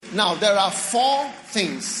Now, there are 4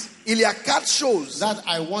 things Il y a 4 choses that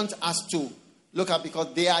I want us to look at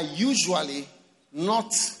because they are usually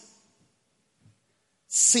not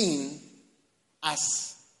seen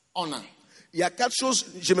as honor. Il y a 4 choses,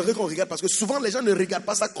 j'aimerais qu'on regarde, parce que souvent les gens ne regardent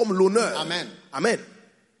pas ça comme l'honneur. Amen. Amen.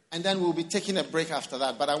 And then we'll be taking a break after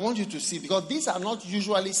that. But I want you to see, because these are not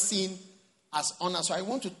usually seen as honor. So I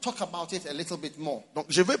want to talk about it a little bit more. Donc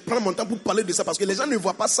je vais prendre mon temps pour parler de ça, parce que les gens ne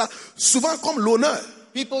voient pas ça souvent comme l'honneur.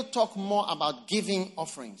 People talk more about giving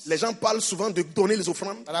offerings. Les gens parlent souvent de donner les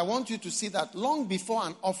offrandes. But I want you to see that long before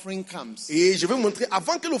an offering comes, Et je vais vous montrer,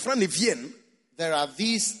 avant que l'offrande ne vienne, there are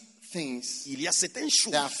these things. il y a certaines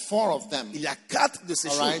choses. There are 4 of them. Il y a 4 de ces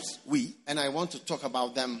All choses. right? Oui, And I want to talk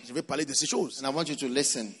about them. je vais parler de ces choses. And I want you to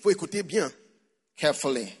listen Il faut écouter bien,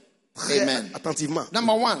 carefully. très Amen. attentivement.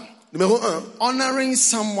 Number 1, Numéro 1, honoring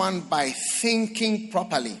someone by thinking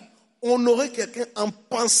properly. honorer quelqu'un en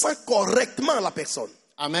pensant correctement à la personne.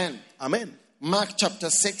 Amen. Amen. Mark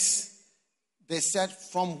chapter 6, they said,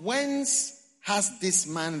 from whence has this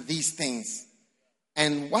man these things?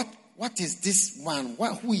 And what is this one?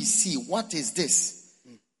 Who is he? What is this?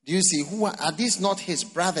 Do you see? Who are these not his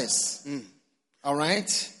brothers? All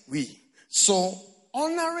right? Oui. So,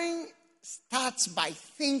 honoring starts by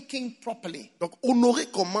thinking properly. Donc, honorer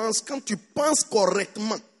commence quand tu penses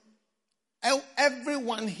correctement.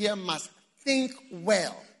 Everyone here must think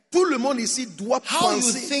well. Tout le monde ici doit How you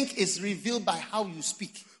penser. think is revealed by how you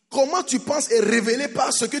speak. Comment tu penses est révélé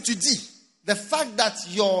par ce que tu dis. The fact that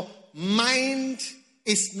your mind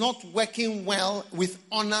is not working well with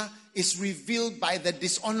honor is revealed by the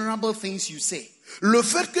dishonorable things you say. Le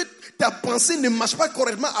fait que ta pensée ne marche pas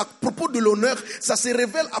correctement à propos de l'honneur, ça se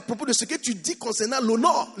révèle à propos de ce que tu dis concernant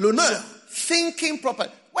l'honneur. Thinking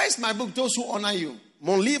properly. Where's my book, Those Who Honor You?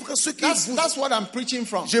 Mon livre, ceux qui vous... That's what I'm preaching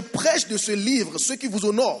from. Je prêche de ce livre, ceux qui vous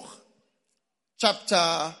honorent.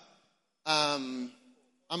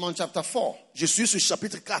 I'm on chapter 4. Je suis sur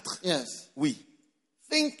chapitre 4. Yes. Oui.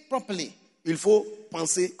 Think properly. Il faut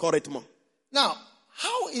penser correctement. Now,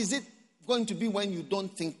 how is it going to be when you don't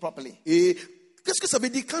think properly? Et qu'est-ce que ça veut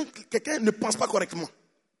dire quand quelqu'un ne pense pas correctement?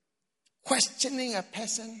 Questioning a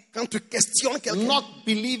person, Quand tu questionnes quelqu'un, not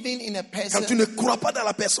believing in a quand tu person, ne crois pas dans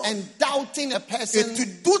la personne, and doubting a et person, tu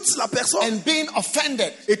doutes la personne, and being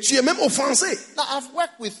offended. et tu es même offensé. Now, I've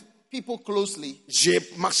worked with people closely J'ai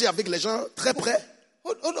marché avec les gens très près,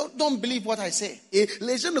 who don't believe what I say. et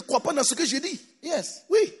les gens ne croient pas dans ce que je dis. Yes.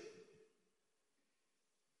 Oui.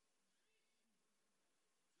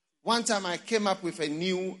 One time I came up with a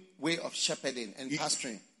new way of shepherding and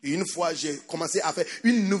pastoring. Et une fois, j'ai commencé à faire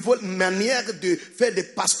une nouvelle manière de faire des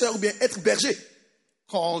pasteurs ou bien être berger.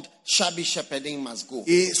 Called Shabby Shepherding Must Go.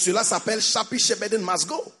 Et cela s'appelle Shabby Shepherding Must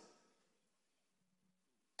Go.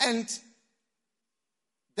 And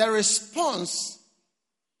the response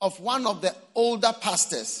of one of the older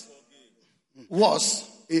pastors was,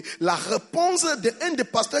 Et la réponse d'un des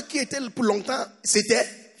pasteurs qui était pour longtemps, c'était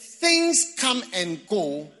things come and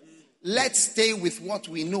go, let's stay with what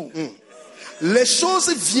we know. les choses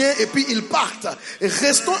viennent et puis ils partent.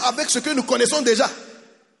 Restons avec ce que nous connaissons déjà.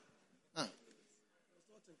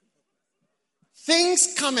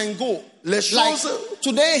 Things come and go. Les choses. Like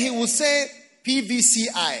today he will say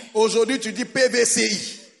PVCI. Aujourd'hui, tu dis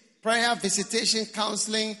PVCI. Prayer, visitation,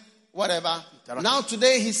 counseling, whatever. Now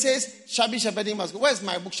today he says Shabby Shepherding Must Go. Where's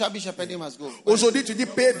my book? Shabby Shepherding Must Go. Aujourd'hui, tu dis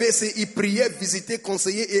PVCI, prier, visiter,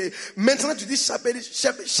 conseiller. Et maintenant, tu dis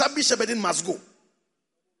Shabby Shepherding Must Go.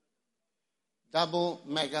 Double,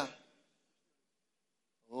 mega.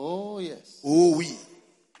 Oh yes. Oh oui.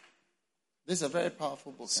 This is a very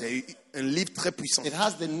powerful book. C'est un livre très puissant. It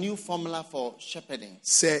has the new formula for shepherding.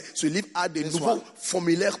 Ce livre a de nouveaux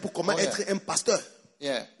formulaires pour comment être un pasteur.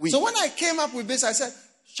 Yeah. Oui. So when I came up with this, I said,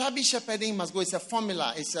 Shabby Shepherding Must Go. It's a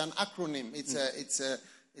formula. It's an acronym. It's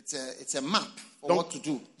a map for Donc, what to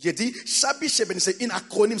do. J'ai dit, Shabby Shepherding, c'est un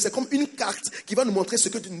acronyme, c'est comme une carte qui va nous montrer ce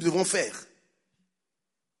que nous devons faire.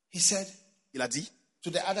 He said Il a dit, to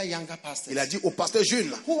the other younger pastors il a dit aux pasteurs jeunes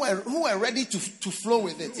là. who were ready to flow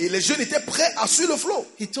with it. Et les jeunes étaient prêts à suivre le flot.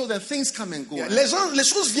 He told them things come and go. Les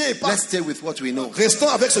choses viennent et Let's partent. stay with what we know. Restons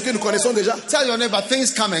avec ce que nous connaissons déjà. Tell your neighbor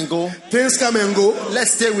things come and go. Things come and go.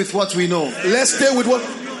 Let's stay with what we know. Let's stay with what.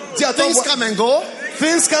 Dis à ton Things voisin, come and go.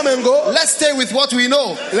 things come and go. Let's stay with what we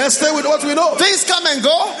know. Let's stay with what we know. Things come and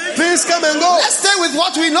go. Things come and go. Let's stay with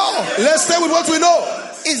what we know. Let's stay with what we know.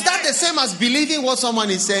 Is that the same as believing what someone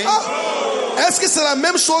is saying? Est-ce que c'est la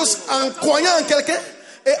même chose en croyant en quelqu'un?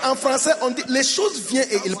 Et en français, on dit les choses viennent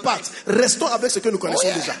et ils partent. Restons avec ce que nous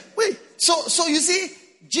connaissons déjà. Oui. So you see,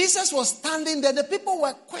 Jesus was standing there. The people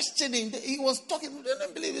were questioning. He was talking. They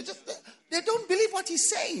don't believe it. They don't believe what he's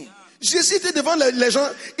saying. Jésus était devant les gens,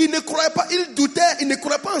 il ne croyait pas, il doutait, il ne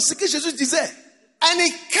croyait pas en ce que Jésus disait. And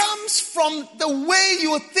it comes from the way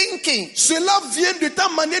you're thinking. Cela vient de ta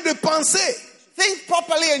manière de penser. Think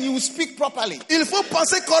properly and you will speak properly. Il faut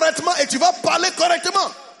penser correctement et tu vas parler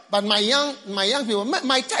correctement. But my young people,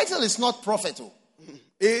 my title is not prophet.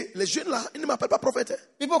 Et les jeunes là, ils ne m'appellent pas prophète.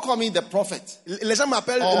 People call me the prophet. Les gens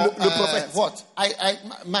m'appellent le prophète. What?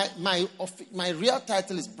 My real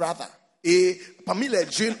title is brother. Et parmi les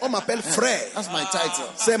jeunes, on m'appelle frère. That's my title.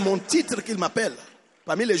 C'est mon titre qu'ils m'appellent.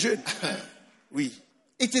 Parmi les jeunes. Oui.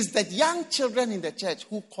 It is the young children in the church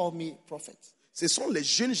who call me prophet. Ce sont les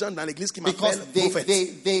jeunes gens dans l'église qui Because m'appellent prophète.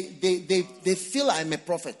 they feel I'm a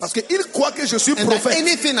prophet. Parce qu'ils croient que je suis And prophète. that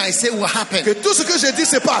anything I say will happen. Que tout ce que je dis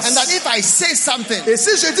se passe. And that if I say something, Et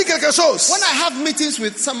si je dis quelque chose, when I have meetings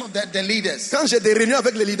with some of the leaders, quand j'ai des réunions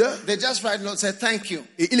avec les leaders, they just write notes, say thank you.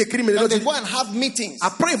 et ils écrivent mes And notes, they go and have meetings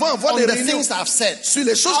après ils vont avoir on des the réunions things I've said. sur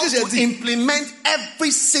les choses How que j'ai to dit. implement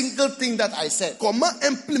every single thing that I said. Comment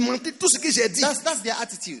implémenter tout ce que j'ai dit. That's their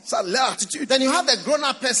attitude. Ça, leur attitude. Then you have the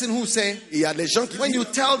grown-up person who say, Il y a des gens qui when you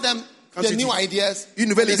disent, tell them Quand the tu new dis ideas, une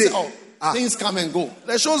nouvelle they idée. say, things come and go.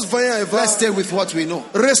 Les choses viennent et vont. Let's stay with what we know.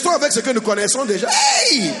 Restons avec ce que nous connaissons déjà.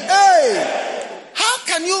 Hey! Hey! How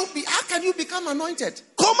can you become anointed?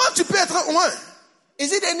 Comment tu peux être loin?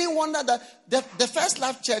 Is it any wonder that the First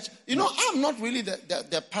Love Church, I'm not really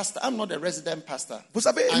the pastor. I'm not a resident pastor. Vous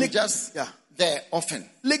savez, I'm just there often.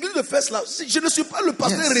 L'église de First Love, je ne suis pas le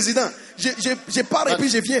pasteur résident. Je pars et puis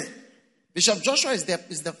je viens. Bishop Joshua is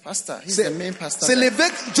the pastor. He's the main pastor. C'est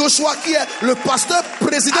l'évêque Joshua qui est le pasteur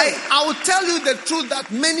président. I will tell you the truth that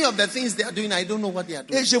many of the things they are doing, I don't know what they are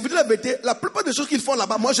doing. Et je vous dis la vérité, la plupart des choses qu'ils font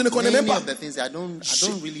là-bas, moi je ne connais même Many pas. of the things I don't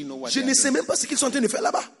really know what Je they ne are sais doing. même pas ce qu'ils sont en train de faire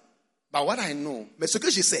là-bas. But what I know Mais ce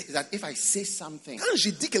que je sais, is that if I say something, quand je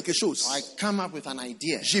dis quelque chose, I come up with an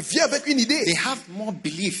idea, je viens avec une idée. they have more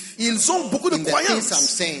belief Ils ont beaucoup de in the things I'm croyances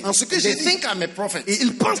saying. en ce que They je dis. think I'm a prophet. Et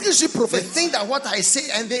ils pensent que je suis They prophète. think that what I say,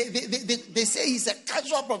 and they say he's a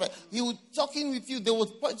casual prophet. He will talking with you. They will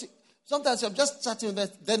point. Sometimes I'm just chatting with them.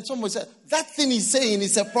 Then someone will say, that thing he's saying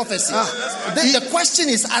is a prophecy. Then the question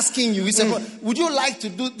is asking you, would you like to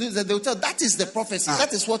do this? And they will tell, that is the prophecy.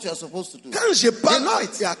 That is what you are supposed to do. Quand je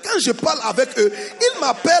parle avec eux, ils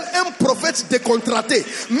m'appellent un prophète décontracté.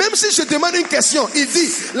 Même si je demande une question, il dit,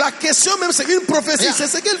 la question même c'est une prophétie, c'est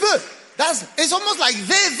ce qu'il veut. It's almost like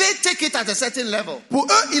they take it at a certain level. Pour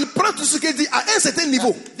eux, ils prennent tout ce qu'il dit à un certain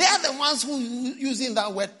niveau. They are the ones who using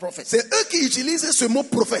that word prophet. C'est eux qui utilisent ce mot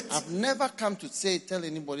prophète. I've never come to tell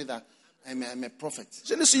anybody that I'm a prophet.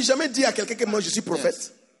 Je ne suis jamais dit à quelqu'un que moi je suis prophète.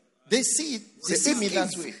 Yes. They see it. They see me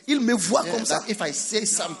that way. Ils me voient comme ça. If I say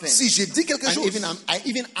something, Si je dis quelque chose, I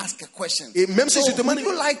even ask a question. Et même si je demande, would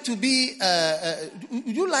you like to be?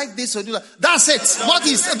 Would you like this or do that? That's it. What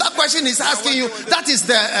is that question is asking you? That is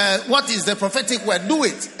the what is the prophetic word? Do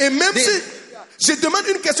it. Et même si je demande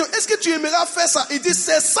une question, est-ce que tu aimeras faire ça? Ils disent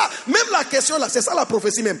c'est ça. Même la question là, c'est ça la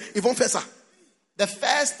prophétie même. Ils vont faire ça. The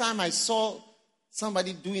first time I saw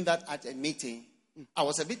somebody doing that at a meeting, I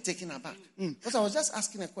was a bit taken aback because I was just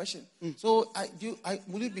asking a question. So,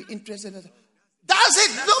 would you be interested? That's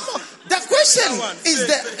it. No, the question is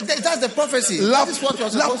that's the prophecy. That is what you're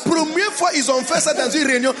supposed to do. La première fois ils ont fait ça dans une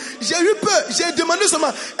réunion, j'ai eu peur. J'ai demandé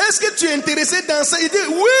seulement, est-ce que tu es intéressé dans ça? Il dit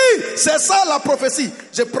oui, c'est ça la prophétie.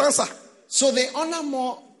 Je prends ça. So they honor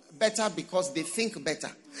more better because they think better.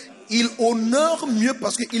 Ils honorent mieux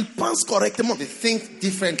parce qu'ils pensent correctement. They think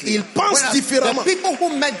differently. Ils pensent différemment. The people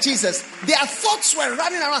who met Jesus, their thoughts were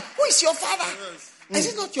running around. Who is your father? Is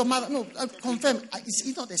it not your mother? No, confirm. Is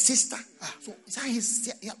he not a sister? So is that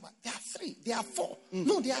his? Yeah, but they are 3. They are 4.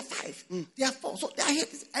 No, they are 5. They are 4. So they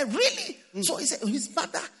are really. So he said his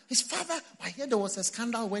mother, his father. I heard there was a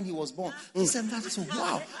scandal when he was born. He said that. So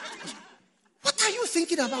wow. What are you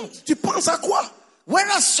thinking about? Tu penses à quoi?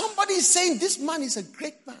 Whereas somebody is saying this man is a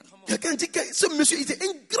great man. Quelqu'un dit que ce monsieur était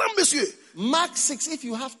un grand monsieur. Mark 6, if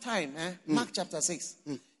you have time, Mark chapter 6,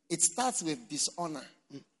 it starts with dishonor.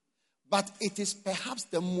 But it is perhaps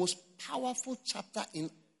the most powerful chapter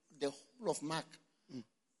in the whole of Mark.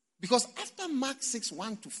 Because after Mark 6,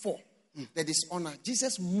 1-4, the dishonor,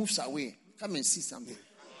 Jesus moves away. Come and see something.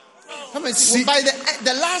 Come and see. By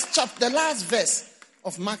the last verse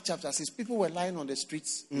of Mark chapter 6, people were lying on the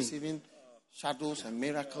streets receiving shadows and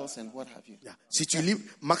miracles and what have you. Yeah. Si tu lis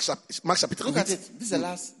Marc chapitre Look 8, at it. This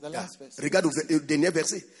is the last verse. regarde le dernier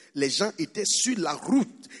verset. Les gens étaient sur la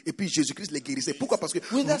route et puis Jésus-Christ les guérissait. Pourquoi? Parce que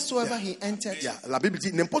Whithersoever he entered, la Bible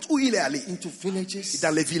dit n'importe où il est allé, into villages,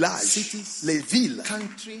 dans les villages, cities, les villes,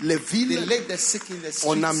 country, les they villes, laid the sick in the streets.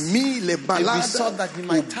 on a mis les malades saw that he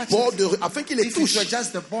au might touch bord it. de rue afin qu'il les If it were touche.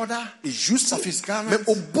 just the border Et juste, of his garment, même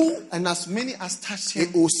au bout, and as many as touched et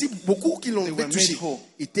him, aussi beaucoup qui l'ont they were touché, made whole.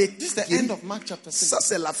 étaient This is the guéris. end of Mark chapter 6. Ça,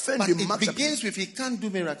 c'est la fin But de it Marc chapitre. begins with he can't do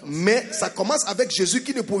miracles. Mais ça commence avec Jésus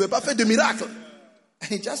qui ne pouvait pas faire de miracles. And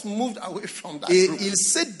he just moved away from that Et group il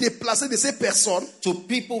s'est déplacé de ces personnes to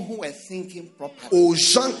people who were thinking properly. aux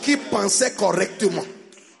gens qui pensaient correctement.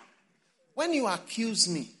 When you accuse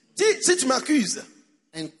me Si tu m'accuses,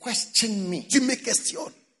 and question me, tu me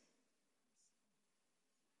questionnes,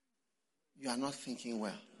 you are not thinking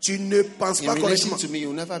well. tu ne penses In pas relation correctement. to me, you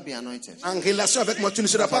will never be anointed. En relation avec moi, tu ne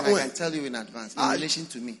seras pas I loin. can tell you in advance. In Ah, relation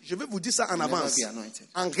to me, Je vais vous dire ça en you will never avance. be anointed.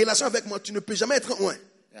 En relation avec moi, tu ne peux jamais être loin.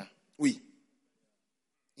 Yeah. Oui.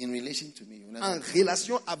 In relation to me, you will never En be.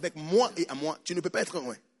 relation avec moi et à moi, tu ne peux pas être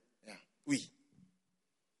loin. Yeah. Oui.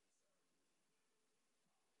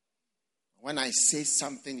 When I say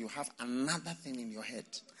something, you have another thing in your head.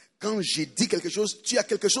 Quand j'ai dit quelque chose, tu as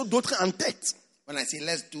quelque chose d'autre en tête. When I say,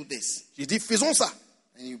 let's do this, J'ai dit, faisons ça.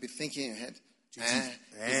 and you'll be thinking in your head, dis,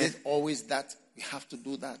 is it always that we have to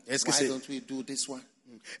do that? Est-ce que Why c'est- don't we do this one?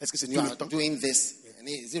 Est-ce que c'est You tout le are temps? doing this. And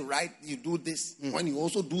is it right you do this when you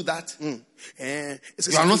also do that? Est-ce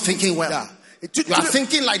que You are c'est not tout- thinking well. Yeah. Et You are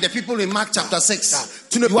thinking like the people in Mark chapter 6.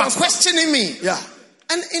 Tu ne You are penses pas- questioning me. Yeah.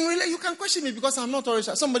 And in real, you can question me because I'm not always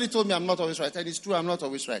right. Somebody told me I'm not always right. And it's true, I'm not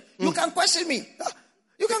always right. You can question me.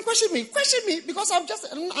 You can question me because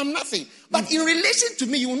I'm nothing. But in relation to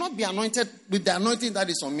me, you will not be anointed with the anointing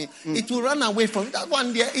that is on me. It will run away from that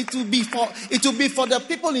one there. It will be for the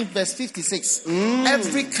people in verse 56.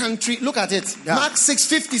 Every country, look at it. Yeah. Mark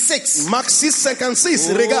 6:56. Marc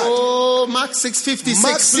 6,56, regarde. Oh, Mark 6:56.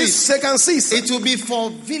 Marc Please. 6,56. It will be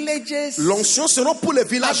for villages, L'onction sera pour les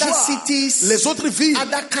villageois, other cities, les autres villes,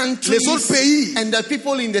 other countries, les autres pays, and the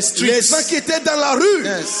people in the les streets. gens qui étaient dans la rue.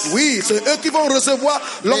 Yes. Oui, c'est eux qui vont recevoir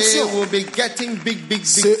They l'onction. will be getting big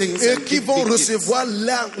C'est things. eux and qui big, vont big gifts. recevoir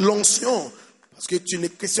l'onction. Parce que tu ne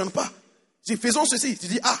questionnes pas. Tu dis, faisons ceci. Tu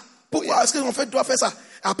dis, pourquoi est-ce qu'on doit faire ça?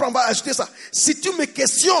 Après, on va ajouter ça. Si tu me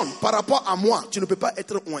questionnes par rapport à moi, tu ne peux pas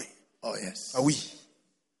être loin. Oh yes. Ah oui.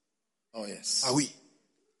 Oh yes. Ah oui.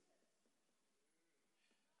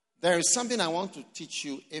 There is something I want to teach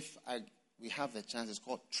you if we have the chance. It's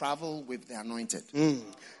called Travel with the Anointed.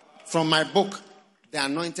 From my book, The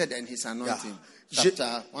Anointed and His Anointing.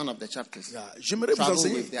 Yeah. One of the chapters. Yeah. J'aimerais vous Travel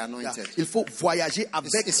enseigner. with the anointed. Il faut voyager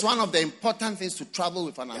avec. It's one of the important things to travel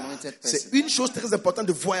with an anointed C'est person. une chose très importante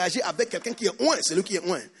de voyager avec quelqu'un qui est loin. C'est lui qui est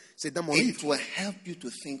loin. C'est dans mon livre. It will help you to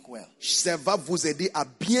think well. Ça va vous aider à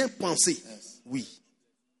bien penser. Yes. Oui.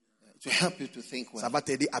 To help you to think well. Ça va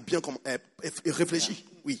t'aider à bien réfléchir.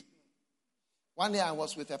 Oui. One day I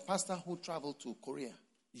was with a pastor who traveled to Korea.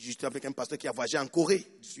 J'étais avec un pasteur qui a voyagé en Corée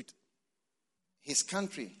du Sud. His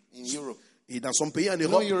country in Europe. Et dans son pays en You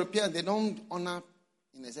know, Europe, Europeans, they don't honor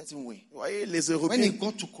in a certain way. vous voyez, les When he Européens,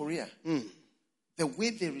 got to Korea, the way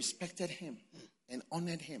they respected him and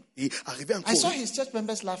honored him. et arrivé en I saw Corée, his church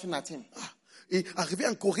members laughing at him. et arrivé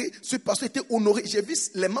en Corée, ce pasteur était honoré. J'ai vu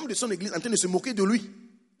les membres de son église en train de se moquer de lui.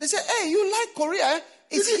 They said, hey, you like Korea?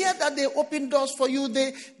 It's here that they open doors for you,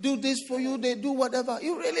 they do this for you, they do whatever.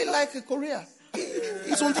 You really like Korea?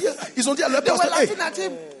 Ils ont dit à leur They were pasteur, hey, laughing at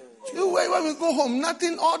him. When we go home,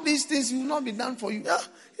 nothing, all these things will not be done for you.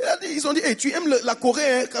 ils ont dit, hey, tu aimes la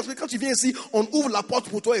Corée, hein, quand tu viens ici, on ouvre la porte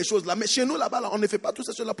pour toi et choses là. Mais chez nous là-bas, là, on ne fait pas tout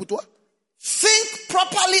ça là pour toi. Think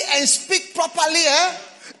properly and speak properly, eh?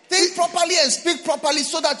 Think properly and speak properly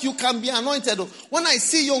so that you can be anointed. When I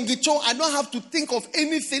see Yonggi Cho, I don't have to think of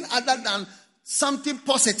anything other than something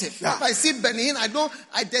positive. Yeah. If I see Benin,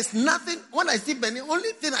 there's nothing. When I see Benin,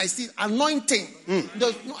 only thing I see anointing.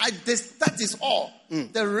 That is all.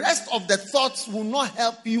 The rest of the thoughts will not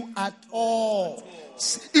help you at all.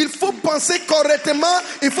 Il faut penser correctement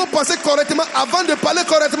avant de parler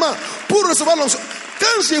correctement pour recevoir l'onction.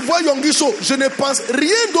 Quand je vois Yongisho, je ne pense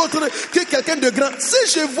rien d'autre que quelqu'un de grand. Si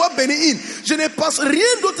je vois Bénin, je ne pense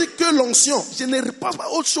rien d'autre que l'onction. Je ne pense pas à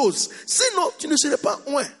autre chose. Sinon, tu ne serais pas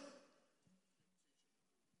loin.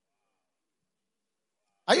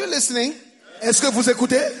 Are you listening? Est-ce que vous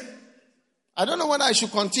écoutez? I don't know whether I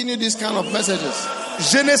should continue this kind of messages.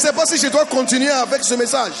 Je ne sais pas si je dois continuer avec ce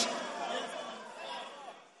message.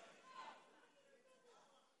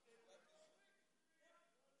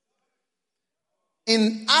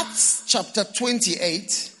 In Acts chapter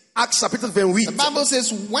 28, Actes chapitre 28. The Bible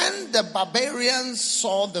says, when the barbarians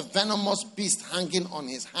saw the venomous beast hanging on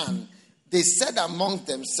his hand, they said among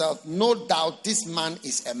themselves, no doubt this man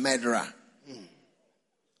is a murderer.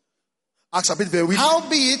 Actes chapitre 28.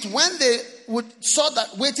 Howbeit, when they saw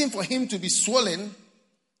that waiting for him to be swollen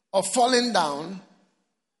or falling down,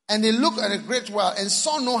 and they looked at a great while and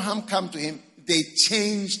saw no harm come to him, they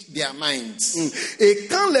changed their minds. Et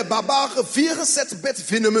quand les barbares virent cette bête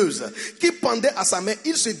vénémeuse qui pendait à sa main,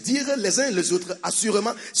 ils se dirent les uns les autres,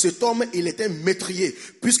 assurément, cet homme, il était meurtrier,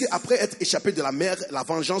 puisque après être échappé de la mer, la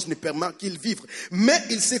vengeance ne permet qu'il vive. Mais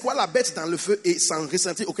il secoua la bête dans le feu et sans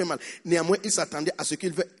ressentir aucun mal. Néanmoins, il s'attendait à ce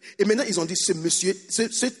qu'il veut. Et maintenant, ils ont dit, ce monsieur,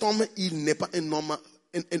 cet homme, il n'est pas un homme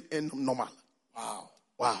normal.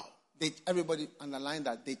 Wow. Everybody underlined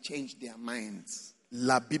that they changed their minds.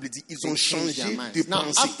 La Bible dit, ils ont changé de Now,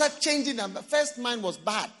 pensée. after changing them, the first mind was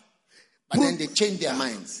bad. But then they changed their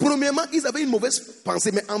minds. Premièrement, ils avaient une mauvaise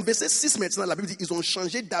pensée. Mais en verset 6 maintenant, la Bible dit, ils ont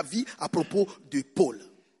changé d'avis à propos de Paul.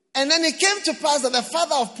 And then it came to pass that the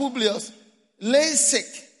father of Publius lay sick.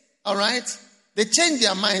 All right? They changed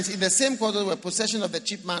their minds. In the same quarter were possession of the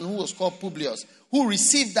chief man who was called Publius, who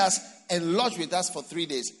received us and lodged with us for 3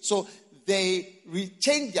 days. So they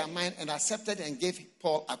changed their mind and accepted and gave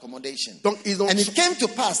Paul accommodation. Donc, and it came to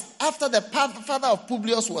pass, after the father of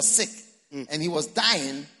Publius was sick and he was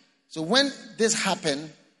dying, so when this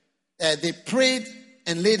happened, they prayed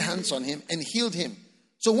and laid hands on him and healed him.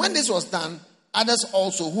 So when this was done, others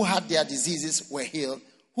also who had their diseases were healed,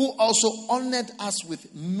 who also honored us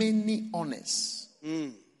with many honors.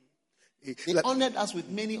 They honored us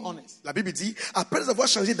with many honors. La Bible dit, après avoir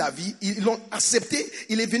changé d'avis, ils l'ont accepté.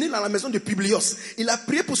 Il est venu dans la maison de Publius. Il a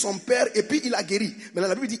prié pour son père et puis il a guéri. Mais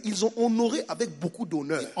la Bible dit, ils ont honoré avec beaucoup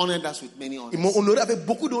d'honneur. Honored us with many honors. Ils m'ont honoré avec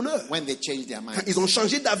beaucoup d'honneur. When they changed their mind. Ils ont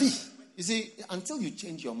changé d'avis. You see, until you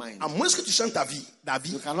change your mind, À moins que tu changes d'avis,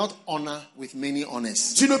 you cannot honor with many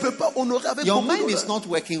honors. tu ne peux pas honorer avec Your beaucoup mind d'honneur. is not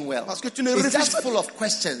working well. Parce que tu ne It's réfléchis just pas. full of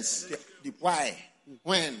questions. Why?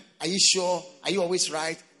 When? Are you sure? Are you always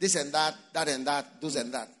right? This and that and that, those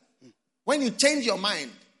and that. When you change your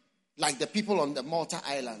mind, like the people on the Malta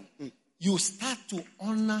island, you start to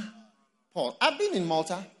honor Paul. I've been in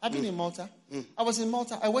Malta. I was in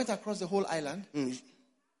Malta. I went across the whole island.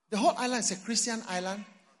 The whole island is a Christian island.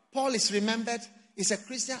 Paul is remembered. It's a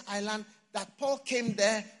Christian island. That Paul came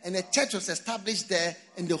there and a church was established there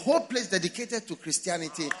and the whole place dedicated to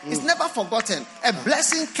Christianity. It's never forgotten. A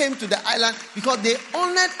blessing came to the island because they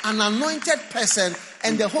honored an anointed person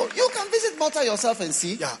and the whole... You can visit Malta yourself and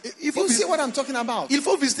see. Yeah. You see what I'm talking about. Il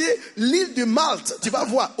faut visiter l'île de Malte. Tu vas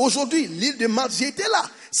voir. Aujourd'hui, l'île de Malte, j'ai été là.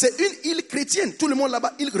 C'est une île chrétienne. Tout le monde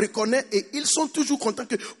là-bas, il reconnaît et ils sont toujours contents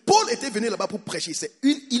que Paul était venu là-bas pour prêcher. C'est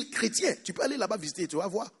une île chrétienne. Tu peux aller là-bas visiter, tu vas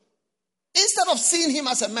voir. Instead of seeing him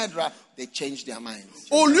as a murderer, they changed their minds.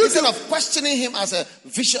 Instead of questioning him as a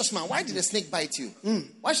vicious man, why did the snake bite you?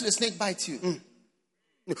 Why should the snake bite you?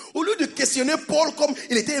 Au lieu de questionner Paul comme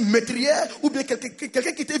il était un meurtrier ou bien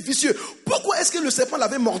quelqu'un qui était vicieux, pourquoi est-ce que le serpent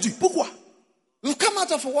l'avait mordu? Pourquoi? You've come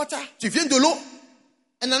out of water. Tu viens de l'eau.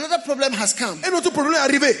 And another problem has come. Un autre problème est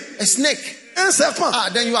arrivé. A snake. Un serpent.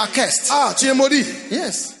 Then you are cursed. Tu es maudit.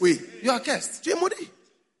 Yes. Oui. You are cursed. Tu es maudit.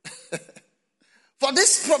 For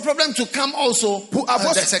this problem to come also,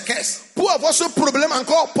 there's a curse. Pour avoir ce problème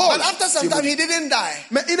encore, Paul. But after some time, he didn't die.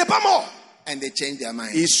 Mais il n'est pas mort. And they changed their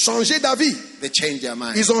mind. Ils changé d'avis. They changed their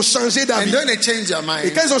mind. Ils ont changé d'avis. And when they changed their mind,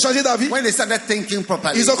 et quand ils ont changé d'avis, when they started thinking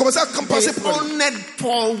properly, ils ont commencé à penser they honored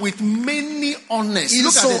Paul with many honors. Ils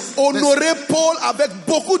ont honoré Paul avec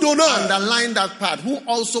beaucoup d'honneur. Underline that part. Who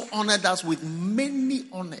also honored us with many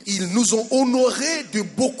honors. Ils nous ont honorés de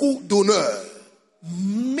beaucoup d'honneur.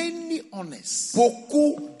 Many honors.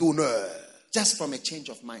 Beaucoup d'honneur. Just from a change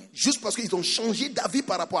of mind. Juste parce qu'ils ont changé d'avis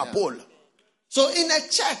par rapport à Paul. So in a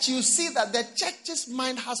church, you see that the church's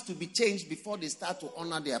mind has to be changed before they start to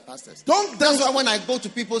honor their pastors. That's why when I go to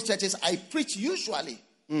people's churches, I preach usually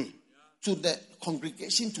to the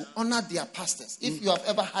congregation to honor their pastors. If you have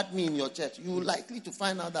ever had me in your church, you're likely to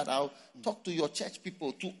find out that I'll talk to your church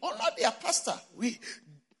people to honor their pastor. Oui.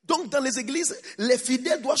 Donc, dans les églises, les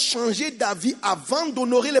fidèles doivent changer d'avis avant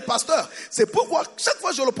d'honorer les pasteurs. C'est pourquoi, chaque fois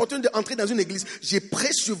que j'ai l'opportunité d'entrer dans une église, je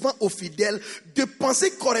prêche souvent aux fidèles de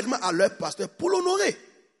penser correctement à leur pasteur pour l'honorer.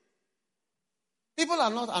 People are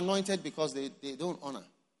not anointed because they don't honor.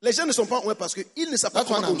 Les gens ne sont pas honorés parce qu'ils ne savent pas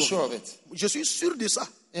comment honorer. Sure of it. Je suis sûr de ça.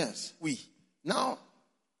 Yes. Oui. Now,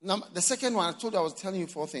 the second one, I told you I was telling you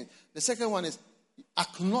 4 things. The second one is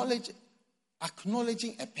acknowledging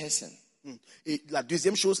a person. Et la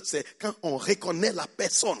deuxième chose, c'est quand on reconnaît la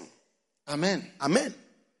personne. Amen. Amen.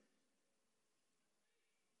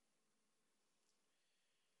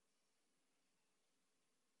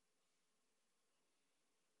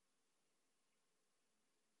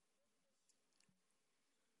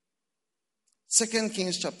 2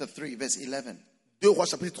 Kings chapter 3, verse 11. 2 Rois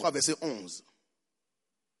chapitre 3, verset 11.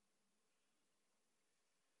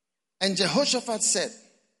 And Jehoshaphat said,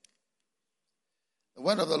 the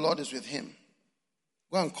word of the Lord is with him.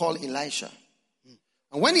 Go and call Elisha.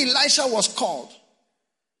 And when Elisha was called,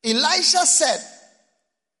 Elisha said,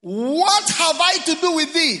 what have I to do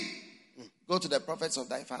with thee? Go to the prophets of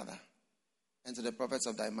thy father and to the prophets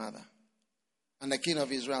of thy mother. And the king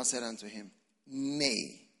of Israel said unto him,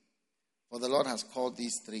 nay, for the Lord has called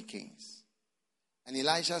these 3 kings. And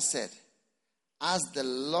Elisha said, as the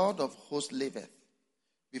Lord of hosts liveth,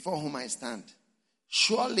 before whom I stand,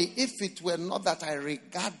 surely if it were not that I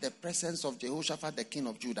regard the presence of Jehoshaphat the king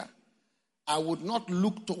of Judah, I would not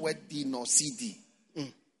look toward thee nor see thee.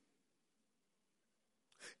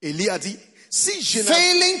 Élie a dit, si je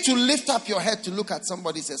Failing to lift up your head to look at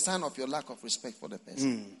somebody is a sign of your lack of respect for the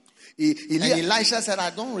person. And Elisha said, I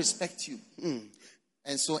don't respect you.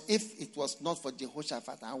 And so if it was not for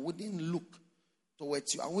Jehoshaphat, I wouldn't look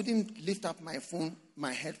towards you. I wouldn't lift up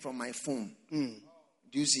my head from my phone.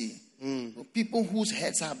 Do you see? People whose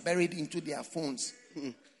heads are buried into their phones,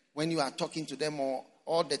 when you are talking to them or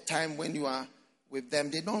all the time when you are with them,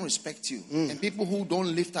 they don't respect you. And people who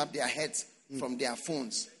don't lift up their heads from their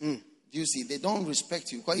phones, do you see? They don't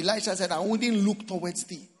respect you. Because Elisha said, I wouldn't look towards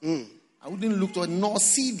thee. I wouldn't look towards nor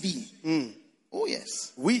see thee. Oh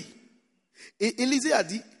yes. Oui. Et Élisée a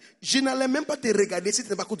dit, je n'allais même pas te regarder si tu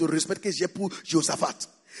n'as pas de respect que j'ai pour Josaphat.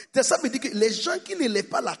 Ça veut dire que les gens qui ne lèvent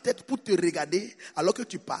pas la tête pour te regarder alors que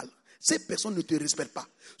tu parles, ces personnes ne te respectent pas.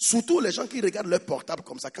 Surtout les gens qui regardent leur portable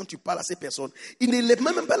comme ça, quand tu parles à ces personnes, ils ne lèvent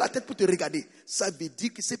même pas la tête pour te regarder. Ça veut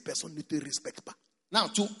dire que ces personnes ne te respectent pas. Now,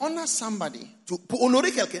 to honor somebody, pour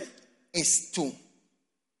honorer quelqu'un, is to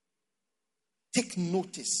take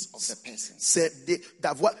notice of the person. C'est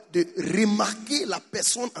de remarquer la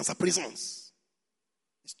personne en sa présence.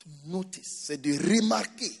 It's to notice. C'est de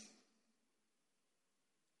remarquer.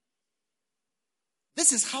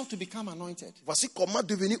 This is how to become anointed. Voici comment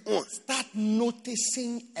devenir un. Start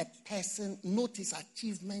noticing a person, notice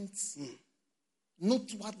achievements,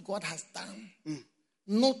 note what God has done,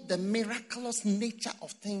 note the miraculous nature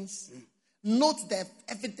of things, note the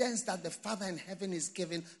evidence that the Father in heaven is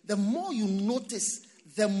giving. The more you notice,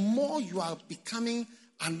 the more you are becoming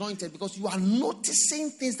anointed, because you are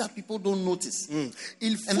noticing things that people don't notice. And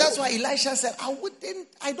that's why Elisha said,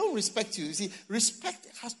 I don't respect you. You see, respect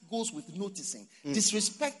goes with noticing.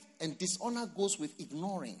 Disrespect and dishonor goes with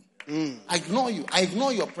ignoring. I ignore you. I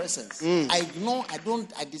ignore your presence. I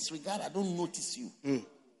disregard, I don't notice you.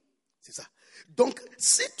 C'est ça. Donc,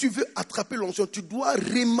 si tu veux attraper l'onction, tu dois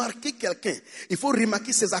remarquer quelqu'un. Il faut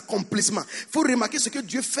remarquer ses accomplissements. Il faut remarquer ce que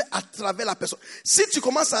Dieu fait à travers la personne. Si tu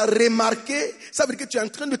commences à remarquer, ça veut dire que tu es en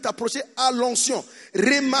train de t'approcher à l'onction.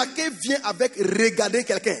 Remarquer vient avec regarder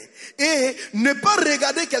quelqu'un. Et ne pas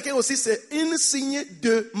regarder quelqu'un aussi, c'est un signe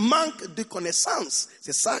de manque de connaissance.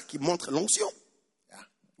 C'est ça qui montre l'onction. Yeah.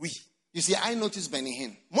 Oui. You see, I noticed Benny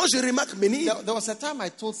Hinn. Moi, je remarque Benny Hinn. There was a time I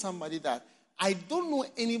told somebody that I don't know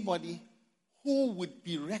anybody who would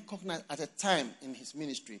be recognized at a time in his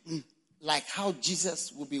ministry, like how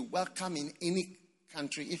Jesus would be welcome in any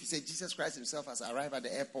country. If you say Jesus Christ himself has arrived at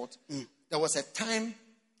the airport, there was a time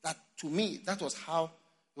that, to me, that was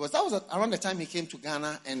around the time he came to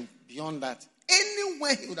Ghana, and beyond that,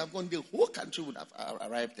 anywhere he would have gone, the whole country would have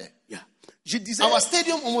arrived there. Yeah. Our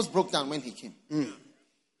stadium almost broke down when he came.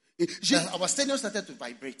 Our stadium started to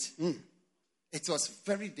vibrate. It was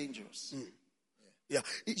very dangerous. Yeah.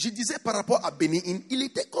 Je disais par rapport à Benny Hinn, il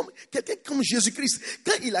était comme quelqu'un comme Jésus-Christ.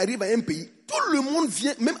 Quand il arrive à un pays, tout le monde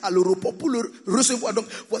vient même à l'aéroport pour le recevoir. Donc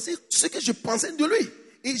voici ce que je pensais de lui.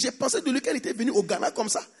 Et j'ai pensé de lui quand il était venu au Ghana comme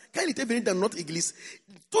ça. Quand il était venu dans notre église,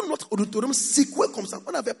 tout notre auditorium secouait comme ça.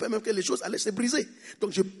 On avait peur même que les choses allaient se briser.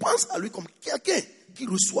 Donc je pense à lui comme quelqu'un qui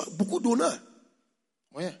reçoit beaucoup d'honneur.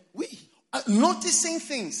 Oui. Noticing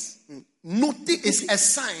things. Noter is a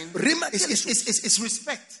sign. It's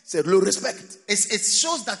respect. C'est le respect. It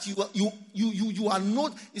shows that you are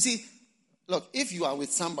not. You see, look, if you are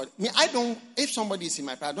with somebody, if somebody is in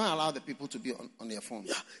my path, I don't allow the people to be on their phone.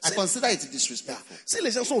 Yeah, I consider it disrespectful. Si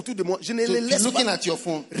les gens sont autour de moi, je ne les laisse looking pas at your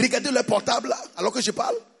phone. Regarder leur portable là, alors que je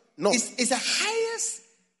parle. Non. It's the highest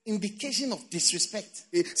indication of disrespect.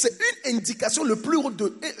 Et c'est une indication le plus haut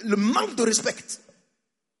le manque de respect.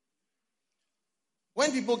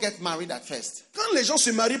 When people get married at first, quand les gens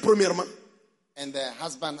se marient premièrement, and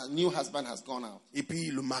the new husband has gone out, et puis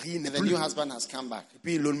le mari n'est and the new husband has come back, et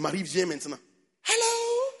puis le mari vient maintenant.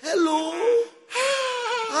 Hello.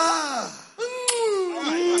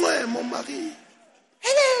 Mon mari.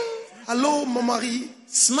 Hello, mon mari.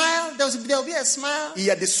 Smile. There'll be a smile. Il y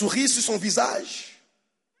a des sourires sur son visage.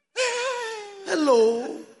 Hello.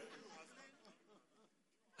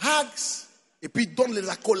 Hugs. Et puis donne les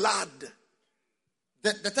accolades.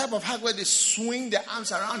 The type of hug where they swing their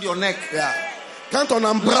arms around your neck. Yeah. Quand on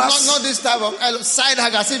Not embrasse, this type of side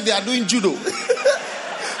hug as if they are doing judo.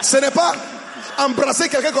 ce n'est pas embrasser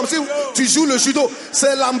quelqu'un comme si tu joues le judo.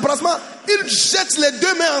 C'est l'embrassement. Il jette les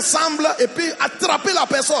deux mains ensemble et puis attraper la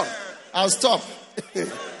personne. I'll stop.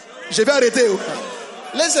 Je vais arrêter.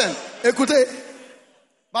 Listen. Écoutez.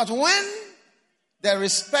 But when the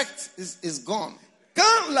respect is gone,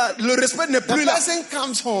 Quand le respect n'est the plus là, person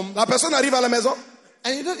comes home la personne arrive à la maison,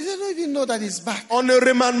 and you don't even know that he's back. on ne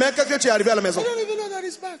remarque même pas que tu es arrivé à la maison. You don't even know that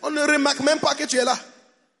he's back. On ne remarque même pas que tu es là.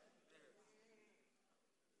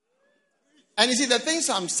 And you see, the things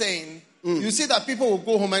I'm saying, you see that people will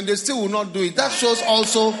go home and they still will not do it. That shows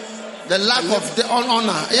also the lack of the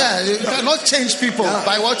honor. Yeah, you cannot change people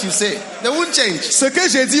by what you say. They won't change. Ce que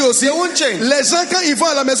j'ai dit aussi, They won't change. les gens quand ils vont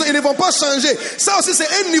à la maison, ils ne vont pas changer. Ça aussi c'est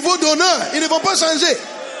un niveau d'honneur. Ils ne vont pas changer.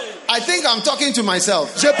 I think I'm talking to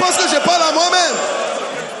myself. Je pense que je parle à moi-même.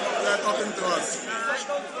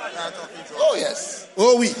 Oh, yes.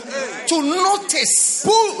 Oh oui. To notice.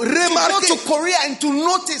 Pour To go remarquer. to Korea and to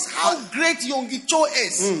notice how great Yonggi-cho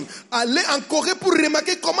is. Aller en Corée pour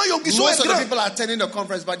remarquer comment Yonggi-cho Most est of the grand. people are attending the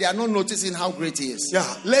conference, but they are not noticing how great he is. Yeah.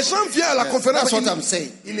 Les gens viennent à la conférence. That's what I'm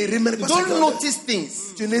saying. Ils ne remarquent pas. Don't notice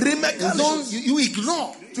things. Tu ne remarques pas. You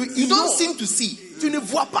ignore. You don't seem to see. Tu ne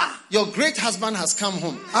vois pas. Your great husband has come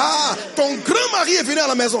home. Ah, ton grand mari est venu à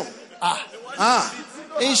la maison. Ah.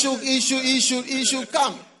 He should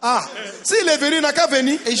come. Ah. S'il est venu, il n'a qu'à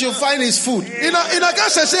venir. He should find his food. Il n'a qu'à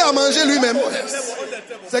chercher à manger lui-même.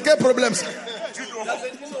 C'est quel problème ça?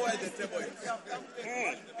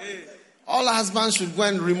 All husbands should go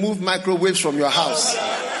and remove microwaves from your house.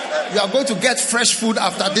 You are going to get fresh food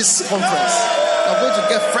after this conference. You are going to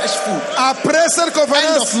get fresh food. Après cette End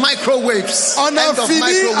conférence, of microwaves. on a End of fini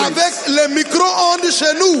microwaves. avec les micro-ondes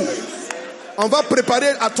chez nous. On va préparer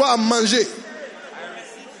à toi à manger.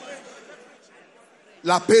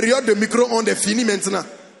 La période de micro-ondes est finie maintenant.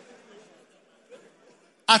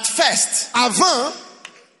 At first, Avant,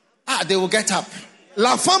 they will get up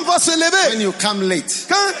la femme va se when lever. you come late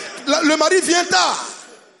Quand le mari vient tard,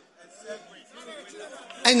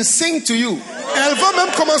 and sing to you elle va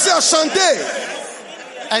même commencer à chanter.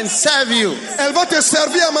 and serve you Elle va te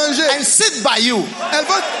servir à manger. and sit by you.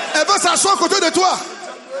 Elle va s'asseoir à côté de toi.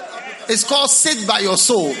 It's called sit by your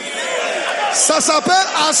soul. Ça s'appelle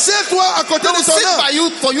assieds-toi à côté They will de ton sit âme. by you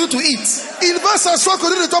for you to eat Il va s'asseoir à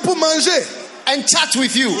côté de toi pour manger. and chat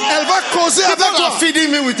with you. Elle va causer avec People toi. are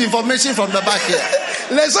feeding me with information from the back here.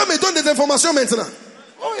 Les gens me donnent des informations maintenant.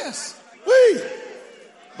 Oh yes. Oui.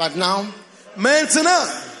 But now Maintenant,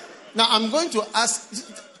 I'm going to ask.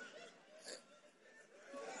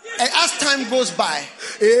 As time goes by,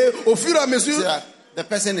 et au fur et à mesure, the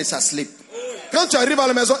person is asleep. quand tu arrives à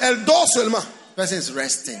la maison, elle dort seulement. The person is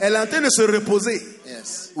resting. Elle est en train de se reposer.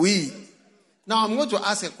 Yes. Oui. Now I'm going to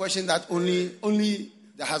ask a question that only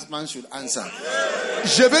the husband should answer.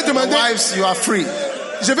 Je vais The demander, wives, you are free.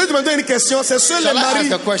 je vais demander une question. C'est seul les Shall I ask maris.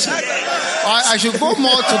 the question? Or I should go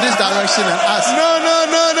more to this direction and ask. Non.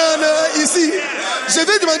 Ici, je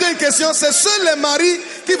vais demander une question. C'est seuls les maris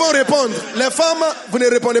qui vont répondre. Les femmes, vous ne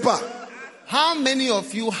répondez pas. How many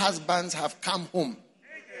of you husbands have come home?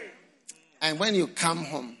 And when you come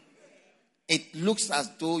home, it looks as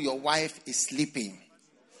though your wife is sleeping,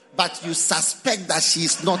 but you suspect that she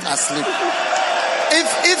is not asleep.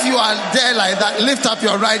 If you are there like that, lift up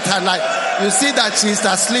your right hand, like you see that she is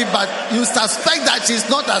asleep, but you suspect that she is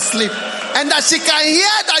not asleep, and that she can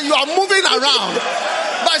hear that you are moving around,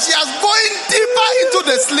 but she is going deeper into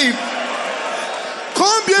the sleep.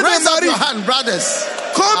 Combien de Raise up your maris, hand, brothers.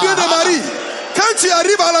 combien de maris, quand tu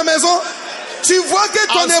arrives à la maison, tu vois que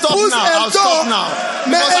ton I'll stop épouse, now. elle I'll stop dort, now.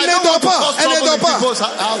 mais Because elle I ne don't dort want to pas. cause Elle ne trouble dort in pas. people's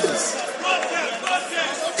houses.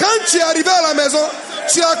 Quand tu es arrivé à la maison,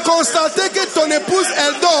 tu as constaté que ton épouse,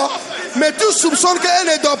 elle dort, mais tu soupçonnes qu'elle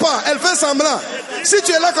ne dort pas. Elle fait semblant. Si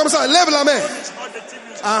tu es là comme ça, lève la main.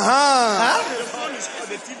 Ah.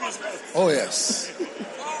 Oh yes.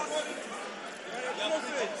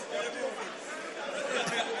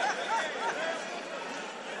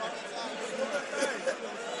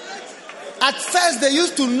 At first they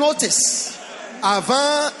used to notice.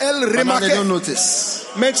 Avant, elle But now they remarquait. don't notice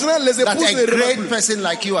Maintenant, les that épouses ne a remarquent great plus person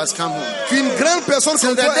like you has come home. qu'une grande personne Till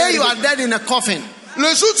comme the toi day est you are arrivée. dead in a coffin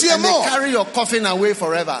Le jour où tu es and they mort, carry your coffin away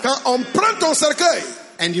forever, quand on prend ton cercueil,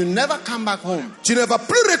 and you never come back home. tu ne vas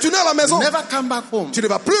plus retourner à la maison. Never come back home. Tu ne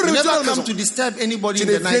vas plus You retourner à never la maison. come to disturb anybody Tu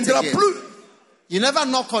in ne the night viendras again. plus. You never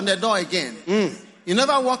knock on the door again. You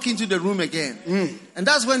never walk into the room again. And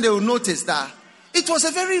that's when they will notice that it was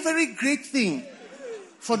a very, very great thing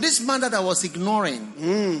for this man that I was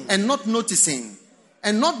ignoring and not noticing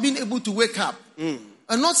and not being able to wake up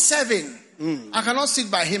and not serving. I cannot sit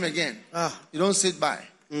by him again. You don't sit by.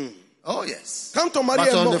 Oh, yes. Quand ton mari But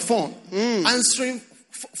est on mort, the phone, answering,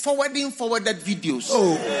 forwarded videos.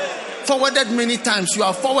 Forwarded many times. You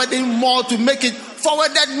are forwarding more to make it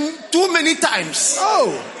forwarded too many times.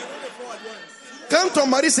 Quand ton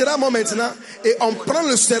mari sera mort maintenant, et on prend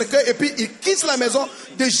le cercueil et puis il quitte la maison,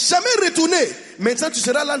 de jamais retourner. Maintenant, tu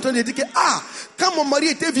seras là en train de dire que, quand mon mari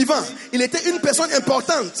était vivant, il était une personne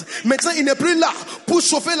importante. Maintenant, il n'est plus là pour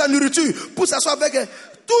chauffer la nourriture, pour s'asseoir avec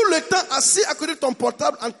tout le temps assis à côté de ton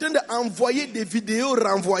portable en train d'envoyer des vidéos,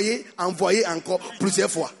 renvoyer, envoyer encore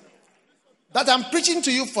plusieurs fois. That I'm preaching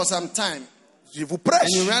to you for some time. Je vous prêche.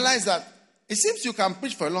 And you realize that it seems you can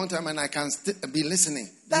preach for a long time and I can be listening.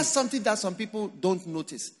 That's something that some people don't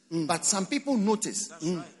notice. But some people notice.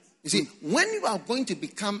 You see, when you are going to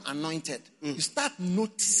become anointed, you start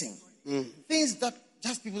noticing things that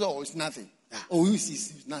just people say, it's nothing.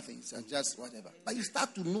 It's nothing. It's just whatever. But you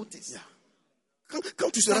start to notice.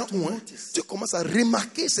 Quand tu seras loin, tu commences à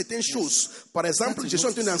remarquer certaines choses. Par exemple, je suis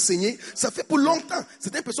en train d'enseigner, ça fait pour longtemps.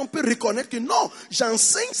 Certaines personnes peuvent reconnaître que non,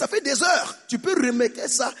 j'enseigne, ça fait des heures. Tu peux remarquer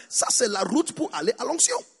ça. Ça, c'est la route pour aller à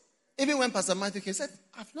l'onction. Even when Pastor Matthew said,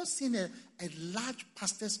 I've not seen a large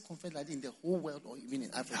pastor's conference like that in the whole world or even in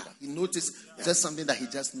Africa. He noticed just something that he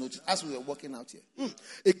just noticed as we were walking out here.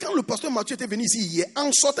 Et quand le pasteur Mathieu était venu ici hier,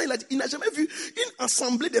 en sortant, il a dit, il n'a jamais vu une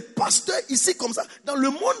assemblée de pasteurs ici comme ça, dans le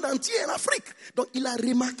monde entier en Afrique. Donc, il a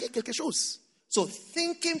remarqué quelque chose. So,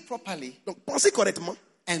 thinking properly, donc penser correctement,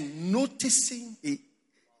 and noticing, et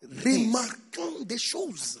remarquant des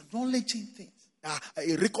choses, acknowledging things,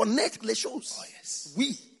 et reconnaître les choses. Oh yes.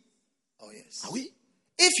 Oui. Oh yes. Ah oui.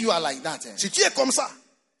 If you are like that, si tu es comme ça,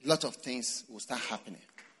 a lot of things will start happening.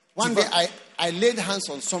 One day I laid hands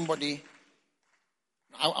on somebody.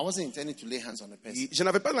 I wasn't intending to lay hands on a person. Je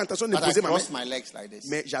n'avais pas l'intention de but poser I ma main. crossed my legs like this.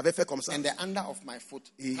 Mais j'avais fait comme ça. And the under of my foot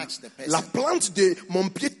touched the person. La plante de mon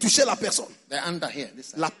pied touchait la personne. The under here, this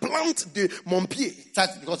side. La plante de mon pied.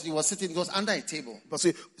 Touched because he was sitting. It was under a table. Parce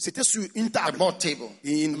que c'était sur une table. A board table.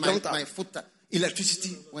 Et une grande table. My foot.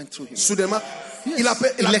 Electricity went through him. Soudainement, yes.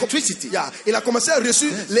 il a commencé à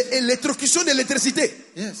recevoir l'électrocution de l'électricité.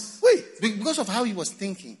 Yes. Oui. Because of how he was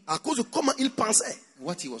thinking. À cause de comment il pensait.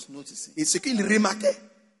 What he was noticing. Et ce qu'il remarquait.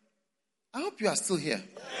 I hope you are still here.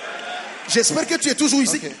 J'espère que tu es toujours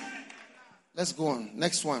ici. Okay. Let's go on.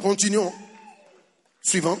 Next one. Continuons.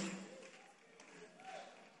 Suivant.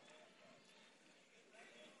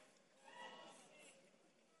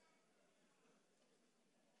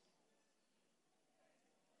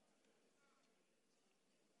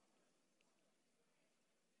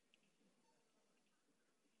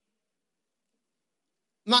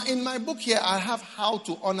 Now, in my book here, I have how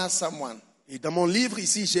to honor someone. Et dans mon livre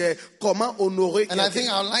ici, j'ai comment honorer quelqu'un. And I think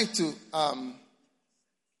I would like to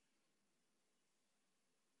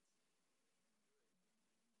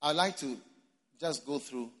I'd like to just go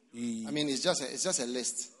through. I mean, it's just a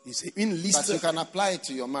list. C'est une liste. But you can apply it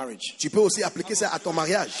to your marriage. Tu peux aussi appliquer ça à ton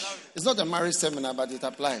mariage. It's not a marriage seminar, but it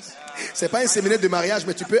applies. C'est pas un séminaire de mariage,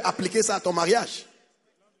 mais tu peux appliquer ça à ton mariage.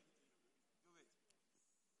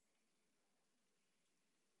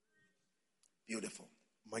 Beautiful.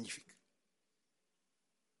 Magnifique.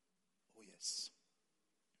 Oh yes.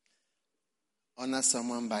 Honor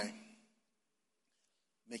someone by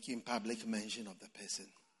making public mention of the person.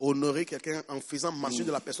 Honorer quelqu'un en faisant mention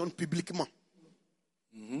de la personne publiquement.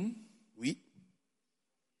 Oui.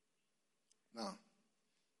 Now,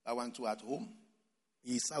 I want to at home.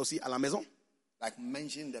 Et ça aussi à la maison. Like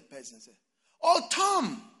mention the person. Say, oh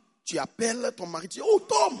Tom. Tu appelles ton mari, tu dis, oh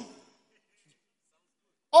Tom.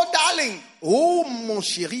 Oh darling. Oh mon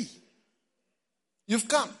chéri. You've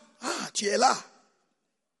come. Ah, tu es là.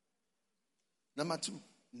 Number 2.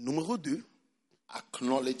 Numéro 2.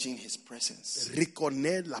 Acknowledging his presence.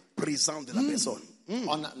 Reconnaître la présence de la personne.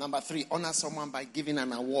 Number 3. Honor someone by giving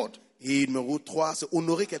an award. Et numéro 3, c'est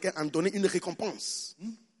honorer quelqu'un en donner une récompense.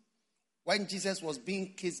 When Jesus was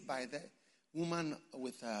being kissed by the woman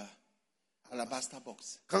with alabaster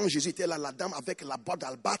box. Quand Jésus était là, la dame avec la boîte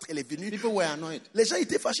d'albâtre, elle est venue. People were annoyed. Les gens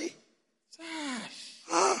étaient fâchés.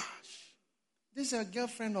 This is a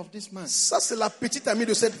girlfriend of this man. Ça, c'est la petite amie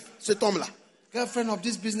de cet homme-là. Girlfriend of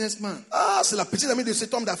this businessman. Ah, c'est la petite amie de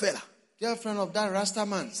cet homme d'affaires-là. Girlfriend of that Rasta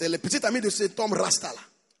man. C'est la petite amie de cet homme Rasta-là.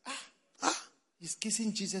 He's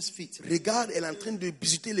kissing Jesus' feet. Regarde, elle est en train de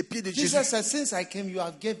visiter les pieds de Jésus. Jesus said, since I came, you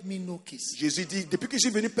have given me no kiss. Jésus dit, depuis que je suis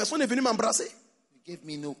venu, personne n'est venu m'embrasser. You gave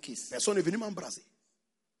me no kiss. Personne n'est venu m'embrasser.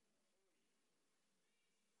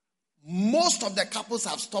 Most of the couples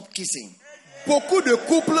have stopped kissing. Beaucoup de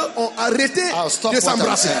couples ont arrêté I'll stop de what I'm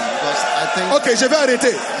s'embrasser. saying because I think Ok, je vais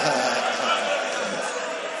arrêter.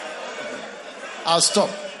 I'll stop.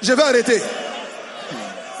 Je vais arrêter.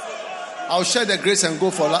 I'll share the grace and go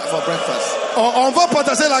for breakfast. On va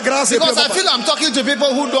partager la grâce. Because I feel I'm talking to people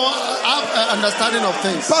who don't have understanding of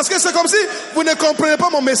things. Parce que c'est comme si vous ne comprenez pas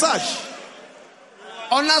mon message.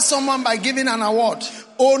 Honor someone by giving an award.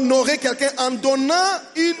 Honorer quelqu'un en donnant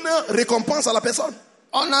une récompense à la personne.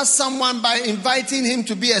 Honor someone by inviting him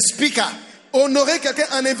to be a speaker. Honorer quelqu'un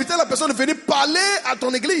en invitant la personne à venir parler à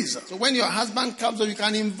ton église. So when your husband comes, you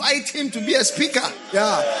can invite him to be a speaker.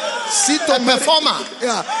 Yeah. Si ton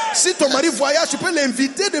mari voyage, tu peux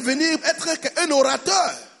l'inviter de venir être un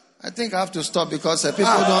orateur. I think I have to stop because people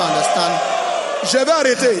don't understand. Je vais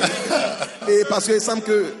arrêter. Et parce qu'il semble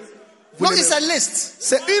que no, it's a list.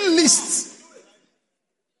 C'est une liste.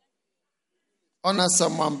 Honor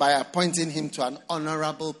someone by appointing him to an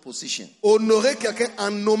honorable position. Honorer quelqu'un en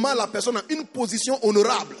nommant la personne à une position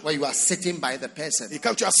honorable. Where you are sitting by the person. Et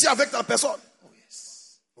quand tu es assis avec la personne. Oh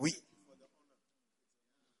yes. Oui.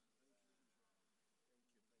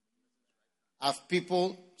 Have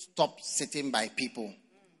people stopped sitting by people?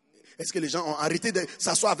 Est-ce que les gens ont arrêté de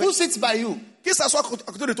s'asseoir avec? Who sits by you? Qui s'assoit à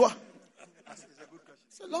côté de toi?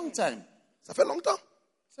 It's a long time. Ça fait longtemps.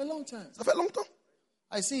 It's a long time. Ça fait longtemps.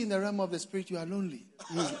 I see in the realm of the spirit you are lonely.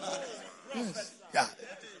 Yes. Yeah.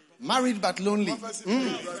 Married but lonely.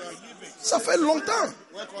 Ça fait longtemps.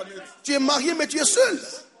 Tu es marié mais tu es seul.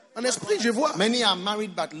 En esprit, je vois. Many are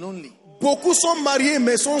married but lonely. Beaucoup sont mariés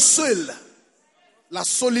mais sont seuls. La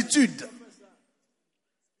solitude.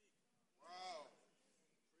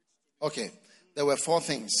 Okay. There were 4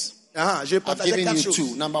 things. J'ai I've partagé given 4 you choses.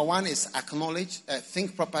 2. Number 1 is acknowledge,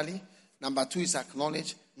 think properly. Number 2 is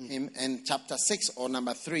acknowledge him. And chapter 6 or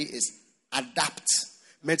number 3 is adapt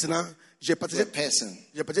Maintenant, j'ai to a partagé person.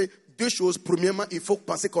 2 choses. Premièrement, il faut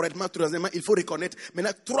penser correctement. Troisièmement, il faut reconnaître.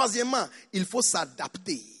 Maintenant, troisièmement, il faut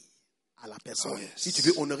s'adapter à la personne. Oh, yes. Si tu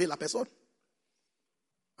veux honorer la personne.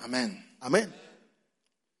 Amen. Amen.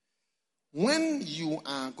 When you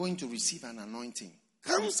are going to receive an anointing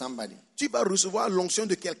from somebody, Tu vas recevoir l'onction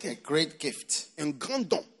de a quelqu'un. great gift. Un grand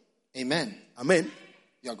don. Amen. Amen.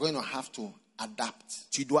 You're going to have to adapt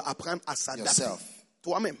Tu dois apprendre à s'adapter. yourself.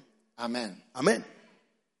 Toi-même. Amen. Amen.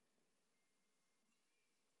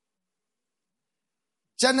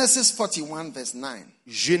 Genesis 41 verse 9.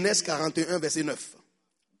 Genèse 41, verset 9.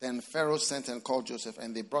 Then Pharaoh sent and called Joseph,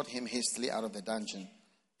 and they brought him hastily out of the dungeon.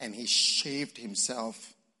 And he shaved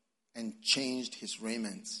himself and changed his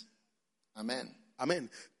raiment. Amen. Amen.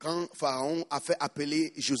 Quand Pharaon a fait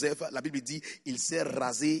appeler Joseph, la Bible dit, il s'est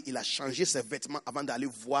rasé, il a changé ses vêtements avant d'aller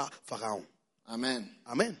voir Pharaon. Amen.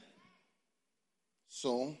 Amen.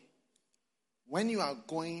 So, when you are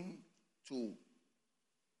going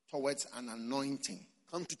towards an anointing,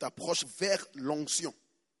 Quand tu t'approches vers l'onction,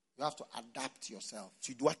 you have to adapt yourself.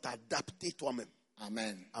 tu dois t'adapter toi-même.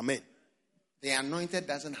 Amen. Amen. The anointed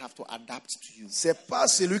doesn't have to adapt to you. C'est pas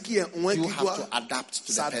celui qui est loin You qui have doit to adapt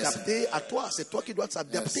to the person. s'adapter à toi. C'est toi qui dois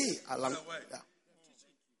s'adapter Yes. à la...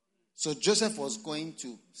 So Joseph was going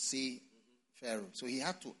to see Pharaoh. So he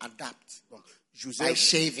had to adapt Donc, by Joseph,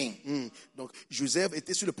 shaving. donc, Joseph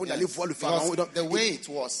était sur le point d'aller Yes. voir le Because pharaon. Donc, the way it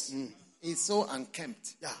was, it's so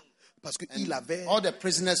unkempt. yeah, parce qu'il avait... All the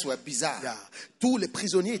prisoners were bizarre. yeah, tous les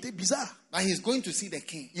prisonniers étaient bizarres. But he's going to see the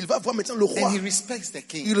king. Il va voir maintenant le roi. And he respects the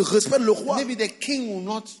king. Il respecte le roi. Maybe the king will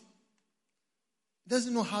not,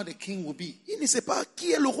 doesn't know how the king will be. Il ne sait pas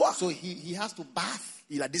qui est le roi. So he has to bath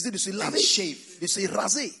Il a décidé de se and laver, shave. de se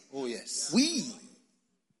raser. Oh yes. Oui.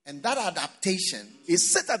 And that adaptation Et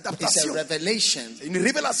cette is a adaptation, revelation c'est une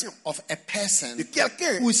révélation of a person de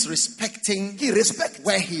quelqu'un who is respecting qui respecte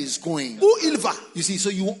where he is going. où il va. You see, so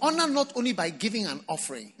you honor not only by giving an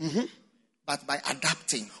offering, but by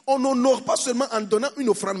adapting On n'honore pas seulement en donnant une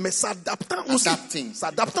offrande, mais s'adaptant aussi. Adapting.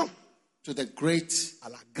 S'adaptant to the great à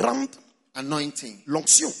la grande anointing.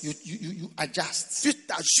 l'onction. You adjust. Tu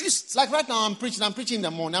t'ajustes. Like right now, I'm preaching in the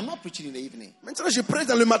morning. I'm not preaching in the evening. Maintenant, je prêche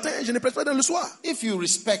dans le matin, je ne prêche pas dans le soir. If you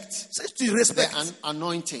respect Si tu the respectes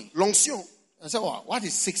anointing, l'onction, and say, what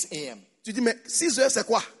is 6 a.m.? tu dis, mais 6 heures, c'est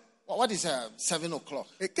quoi? What is 7 o'clock?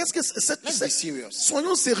 Et qu'est-ce que c'est? Let's be serious.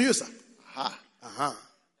 Soyons sérieux, ça. Aha. Ah.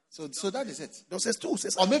 So that is it. Donc, c'est tout,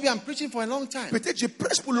 c'est ça. Or maybe I'm preaching for a long time. Peut-être je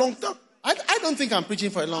prêche pour longtemps. I don't think I'm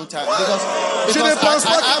preaching for a long time Je because ne pense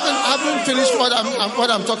pas I haven't finished what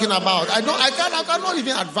I'm talking about. I cannot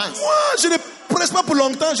even advance. Moi, je ne prêche pas pour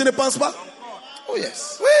longtemps, je ne pense pas. Oh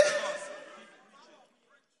yes. Oui.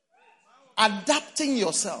 Adapting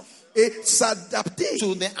yourself Et s'adapter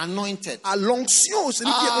to the anointed à l'onction,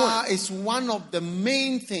 celui qui est loin. is one of the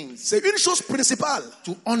main things C'est une chose principale.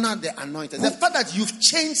 to honor the anointed. The fact that you've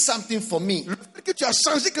changed something for me, Le fait que tu as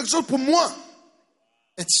changé quelque chose pour moi,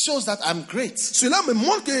 it shows that I'm great. cela me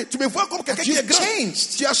montre que tu me vois comme quelqu'un qui est You've grand.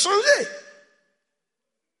 changed. Tu as changé.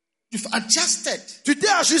 You've adjusted Tu t'es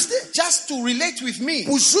ajusté just to relate with me.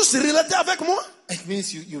 pour juste relater avec moi. It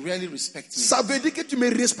means you really respect me. Ça veut dire que tu me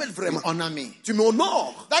respectes vraiment. You honor me. Tu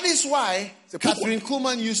m'honores. That is why C'est pourquoi. Catherine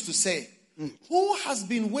Kuhlman used to say, who has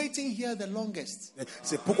been waiting here the longest?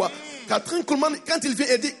 C'est pourquoi Catherine Kuhlman, quand il vient,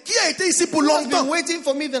 elle dit, qui a été ici pour Who has been longtemps? waiting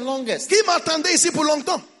for me the longest? Qui m'attendait ici pour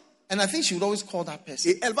longtemps? And I think she would always call that person.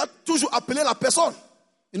 Et elle va toujours appeler la personne.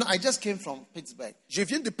 You know, I just came from Pittsburgh. Je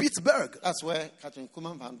viens de Pittsburgh. That's where Catherine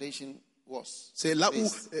Kuhlman Foundation was. C'est là où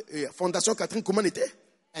Fondation Catherine Kuhlman était.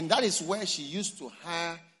 And that is where she used to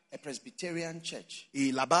hire a Presbyterian church.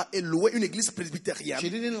 Et là-bas, elle louait une église She presbytérienne.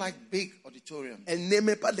 didn't like big auditoriums. Elle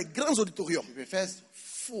n'aimait pas les grands auditoriums. She prefers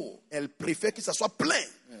full. Elle préfère que ça soit plein.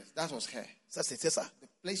 Yes, that was her. Ça, c'était ça. The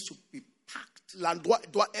place should be packed. L'endroit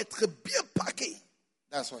doit être bien paqué.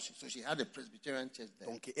 That's what so she had a Presbyterian church there.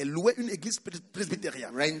 Donc, elle louait une église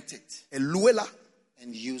presbytérienne. Rent it Elle louait là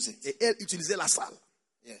and use it. et elle utilisait la salle.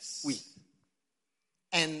 Yes. Oui.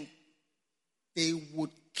 And they would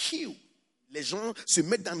queue Les gens se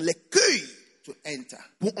mettent dans l'écueil to enter.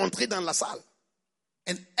 pour entrer dans la salle.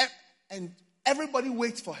 And everybody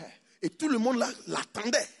waits for her. Et tout le monde là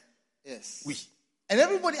l'attendait. Yes. Oui. And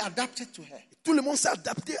everybody adapted to her. Et tout le monde s'est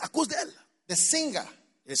adapté à cause d'elle. The singer,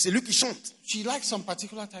 Et c'est lui qui chante. she likes some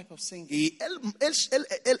particular type of singing. Et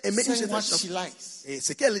elle aimait une Sing what certaine she chanson. likes. Et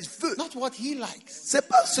ce qu'elle veut. Not what he likes. C'est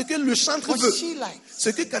pas ce que le chanteur What veut. she likes. Ce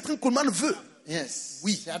que Catherine Kuhlman veut. Yes.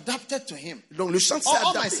 Oui. She adapted to him. Donc le chant s'est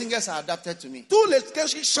All my adapté. singers are adapted to me. Tous les gens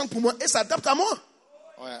qui chantent pour moi, ils s'adaptent à moi.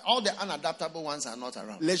 Oh, yeah. All the unadaptable ones are not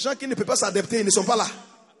around. Les gens qui ne peuvent pas s'adapter, ils ne sont pas là.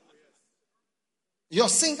 Your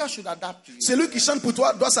singer should adapt to you. Celui qui chante pour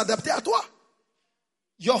toi doit s'adapter à toi.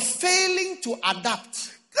 Your failing to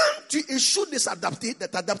adapt Quand tu échoues de s'adapter, de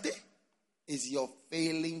t'adapter, is your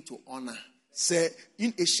failing to honor. c'est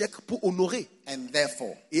un échec pour honorer. And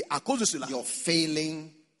therefore, Et à cause de cela, you're failing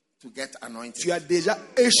to get anointed. tu as déjà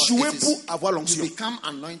échoué It is- pour avoir you l'onction. become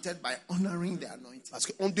anointed by honoring the anointed. Parce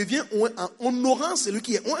qu'on devient oint en honorant celui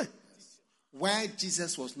qui est oint. Where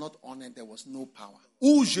Jesus was not honored, there was no power.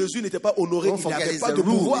 Où Jésus n'était pas honoré, Don't il n'y forget, avait it's pas the de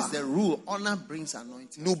rule. pouvoir. It's the rule. Honor brings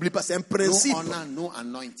anointing. N'oublie pas, c'est un No principe. honor, no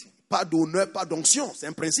anointing. Pas d'honneur, pas d'onction. C'est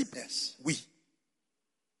un principe. Yes. Oui.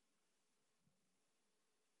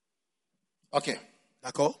 Okay.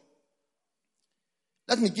 D'accord?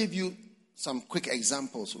 Let me give you some quick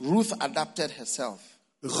examples. Ruth adapted herself.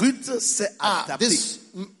 Ruth s'est adaptée.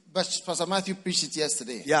 Pastor Matthew preached it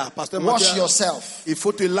yesterday. Yeah, Pasteur Wash Mathieu, yourself. il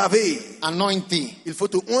faut te laver. Anoint thee. Il faut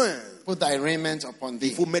te oindre. Put thy raiment upon thee.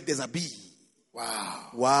 Il faut mettre des habits. Wow.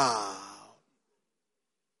 Wow.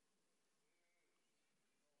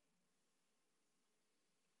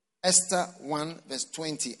 Esther 1 verse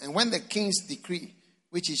 20. And when the king's decree,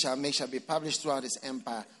 which he shall make, shall be published throughout his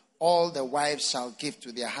empire, all the wives shall give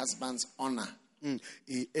to their husbands honor,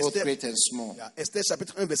 Et both Esther, great and small. Esther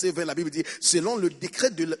chapitre 1 verset 20, la Bible dit, selon le décret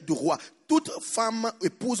du roi, toute femme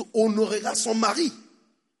épouse honorera son mari.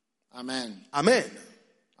 Amen. Amen.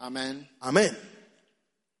 Amen. Amen.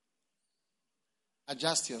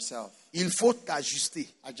 Adjust yourself. Il faut t'ajuster.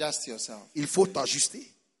 Adjust yourself. Il faut t'ajuster.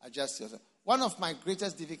 Adjust yourself. One of my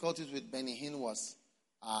greatest difficulties with Benny Hinn was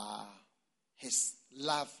his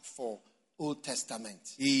love for Old Testament.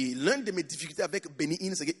 Et l'une de mes difficultés avec Benny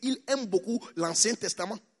Hinn, c'est qu'il aime beaucoup l'Ancien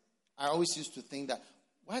Testament. I always used to think that,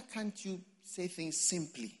 why can't you say things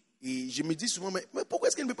simply? Et je me dis souvent, mais pourquoi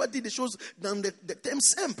est-ce qu'il ne peut pas dire des choses dans des thèmes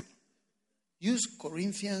simples? Use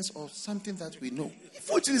Corinthians or something that we know, Il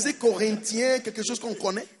faut utiliser Corinthiens, quelque chose qu'on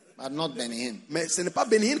connaît. but not Benny Hinn. Mais ce n'est pas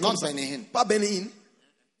Benny Hinn comme Not ça. Benny Hinn. Pas Benny Hinn.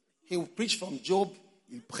 He will preach from Job,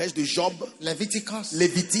 Il prêche de Job, Leviticus,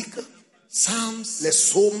 Lévitique, Psalms, les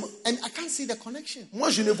psaumes. and I can't see the connection. Moi,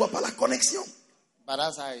 je ne vois pas la connexion. But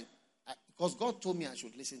because God told me I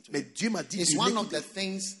should listen to Mais it. Dieu m'a dit It's de one of l'écouter. the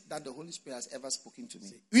things that the Holy Spirit has ever spoken to me.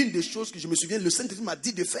 Une des choses que je me souviens, le Saint-Esprit m'a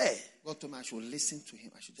dit de faire. God told me I should listen to him.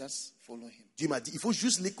 I should just follow him. Dieu m'a dit, il faut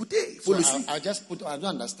juste l'écouter. Il faut So le suivre. I don't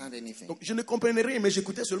understand anything. Donc, je ne comprenais rien, mais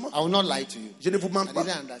j'écoutais seulement. I will not lie to you. Je ne vous mens I pas.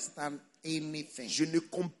 didn't understand anything. Je ne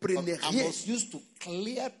comprenais I rien. was used to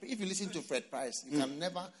clear. If you listen to Fred Price, you can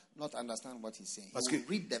never not understand what he's saying. Parce He will que-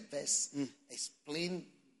 read the verse, explain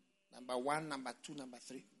number 1, number 2, number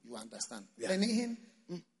 3. You understand. Yeah. Benny Hinn,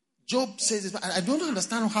 Job says this, but I don't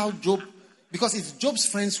understand how Job, because it's Job's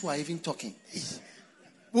friends who are even talking.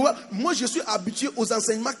 Moi, je suis habitué aux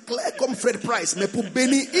enseignements clairs comme Fred Price. Mais pour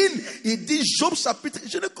Benny Hinn, il dit Job chapitre.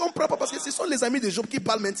 Je ne comprends pas parce que ce sont les amis de Job qui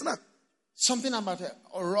parlent maintenant. Something about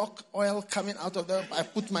a rock oil coming out of there. I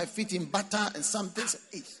put my feet in butter and something.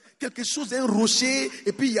 Quelque chose d'un rocher,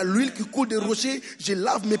 et puis il y a l'huile qui coule des rochers. Je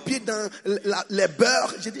lave mes pieds dans les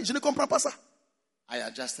beurres. Je ne comprends pas ça. I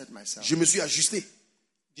adjusted myself. Je me suis ajusté.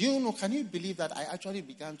 Do you know, can you believe that I actually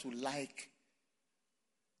began to like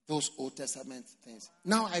those Old Testament things?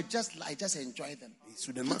 Now I just enjoy them.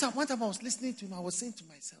 One time I was listening to him, I was saying to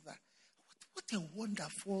myself that what a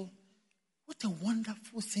wonderful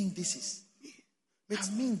thing this is. I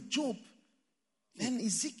mean, Job, then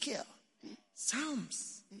Ezekiel,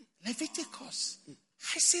 Psalms, Leviticus.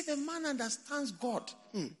 I say the man understands God.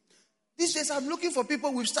 These days I'm looking for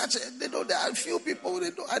people with such, there are few people,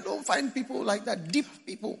 I don't find people like that, deep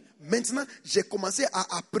people. Maintenant, j'ai commencé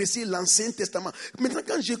à apprécier l'Ancien Testament. Maintenant,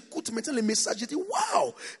 quand j'écoute maintenant les messages, je dis,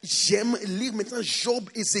 waouh, j'aime lire maintenant Job,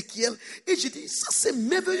 Ézéchiel. Et je dis, ça c'est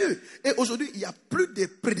merveilleux. Et aujourd'hui, il n'y a plus de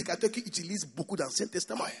prédicateurs qui utilisent beaucoup d'Ancien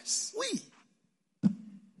Testament. Oh, yes. Oui.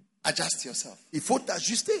 Adjust yourself. Il faut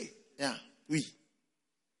t'ajuster. Yeah. Oui.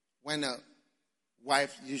 When a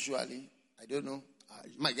wife usually, I don't know,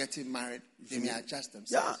 might getting married, they may adjust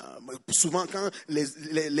themselves. Yeah. Souvent, quand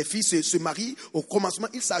les filles se marient, au commencement,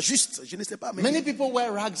 ils s'ajustent. Je ne sais pas. Mais many people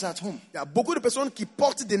wear rags at home. Il y a beaucoup de personnes qui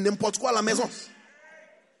portent de n'importe quoi à la maison.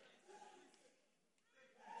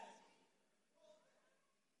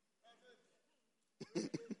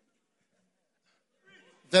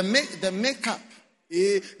 The makeup.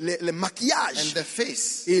 Et le maquillage. And the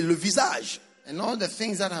face. Et le visage. And all the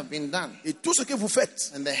things that have been done. Et tout ce que vous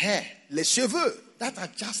faites. And the hair. Les cheveux. That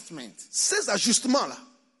adjustment. Ces ajustements-là.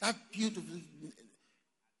 That beautiful.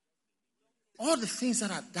 All the things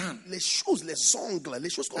that are done. Les choses, les ongles, les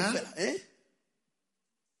choses qu'on fait là. Hein?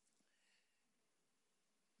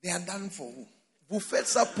 They are done for who? Vous faites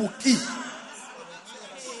ça pour qui?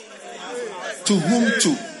 To whom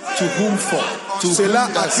to? To whom for? To cela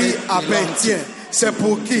à qui appartient? C'est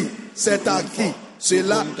pour qui? C'est à qui?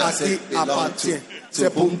 Cela à qui appartient? C'est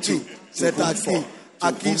pour qui? C'est à qui?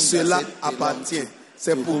 À qui cela appartient?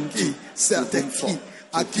 C'est pour qui? C'est à qui?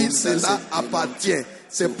 À qui cela appartient?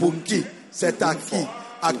 C'est pour qui? C'est à qui?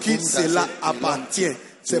 À qui cela appartient?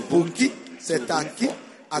 C'est pour qui? C'est à qui?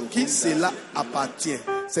 À qui cela appartient?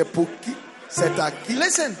 C'est pour qui? C'est à qui?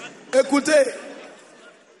 Listen. Écoutez.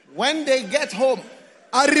 When they get home,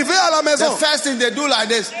 arrivé à la maison, the first thing they do like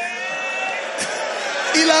this.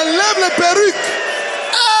 Il enlève les perruques.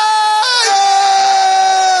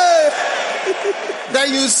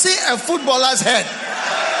 Then you see a footballer's head.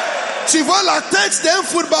 Tu vois la tête d'un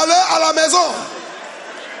footballeur à la maison.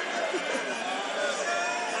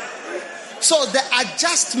 So the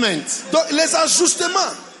adjustment. Donc les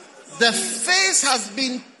ajustements. The face has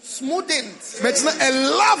been smoothened. Maintenant, elle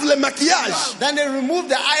lave le maquillage. Then they remove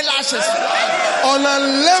the eyelashes. On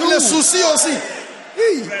enlève les sourcils aussi.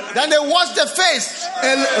 Then they wash the face.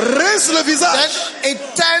 Elle rince le visage. Then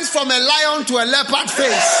it turns from a lion to a leopard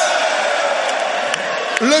face.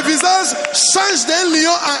 Le visage change d'un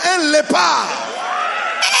lion à un léopard.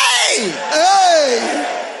 Hey! Hey!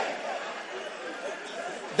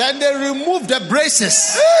 Then they remove the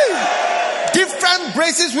braces. Hey! Different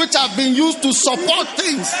braces which have been used to support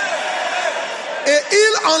things. Et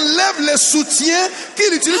il enlève les soutiens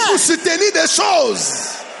qu'il utilise pour soutenir des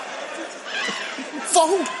choses. For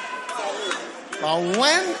who? But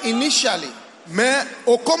when initially, mais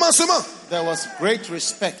au commencement, there was great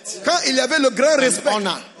respect. Quand il y avait le grand respect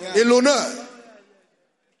et l'honneur,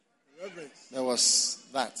 there was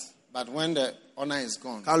that. But when the honor is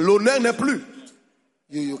gone, quand l'honneur n'est plus,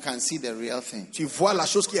 you can see the real thing. Tu vois la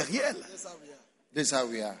chose qui est réelle. This is how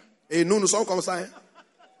we are. Et nous sommes comme ça. Hein?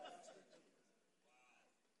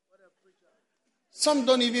 Some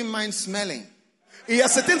don't even mind smelling. Il y a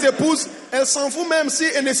certaines épouses, elles s'en foutent même si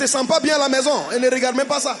elles ne se sentent pas bien à la maison. Elles ne regardent même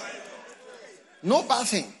pas ça. No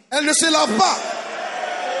bathing. Elles ne se lavent pas.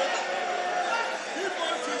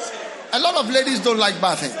 A lot of ladies don't like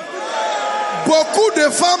bathing. Beaucoup de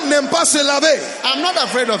femmes n'aiment pas se laver. I'm not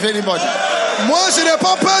afraid of anybody. Moi, je n'ai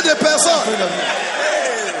pas peur de personne.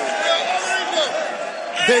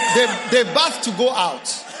 They bath to go out.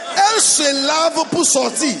 Elles se lavent pour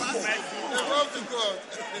sortir.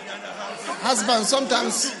 Husband,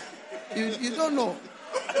 sometimes you don't know.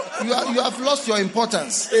 You have lost your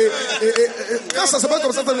importance. Quand ça se passe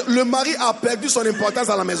comme ça, le mari a perdu son importance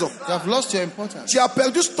à la maison. You have lost your importance. Tu as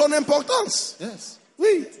perdu ton importance. Yes.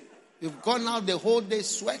 Oui. You've gone out the whole day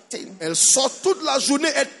sweating. Elle sort toute la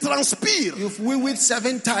journée, elle transpire. You've wee-weed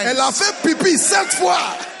 7 times. Elle a fait pipi 7 fois.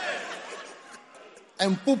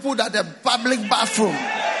 And poo-pooed at the public bathroom.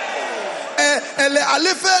 Elle est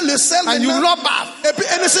allée faire le sel and you maintenant. rub bath. Et puis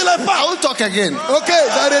elle ne se lève I pas. won't talk again. Ok,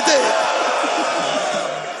 j'ai arrêté.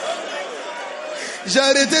 J'ai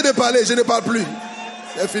arrêté de parler, je ne parle plus.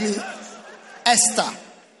 C'est fini. Esther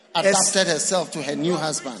adapted herself to her new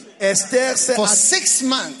husband. Esther, For 6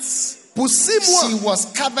 months, pour 6 mois, she was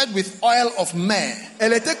covered with oil of myrrh.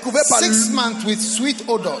 elle était couverte par 6 months with sweet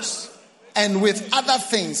odors and with other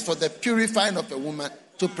things for the purifying of a woman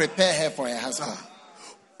to prepare her for her husband.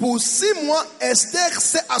 Pour 6 mois, Esther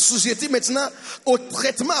s'est assujettie maintenant au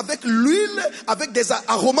traitement avec l'huile, avec des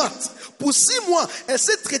aromates. Pour 6 mois, elle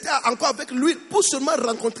s'est traitée encore avec l'huile pour seulement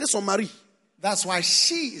rencontrer son mari. That's why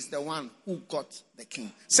she is the one who got the king.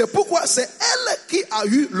 C'est pourquoi c'est elle qui a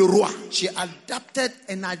eu le roi. She adapted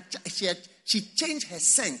and she changed her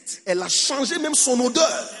scent. Elle a changé même son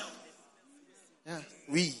odeur. Yeah.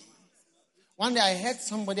 Oui. One day I heard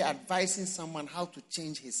somebody advising someone how to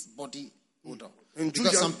change his body odor. And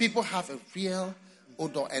Because Julia- some people have a real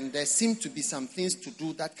odor and there seem to be some things to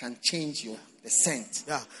do that can change the scent.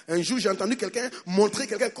 Yeah. Un jour, j'ai entendu quelqu'un montrer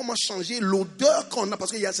comment changer l'odeur qu'on a.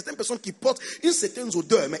 Parce qu'il y a certaines personnes qui portent une certaine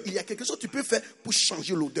odeur. Mais il y a quelque chose que tu peux faire pour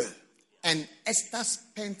changer l'odeur. And Esther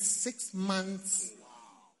spent 6 months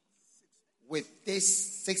with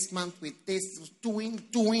this, 6 months with this, doing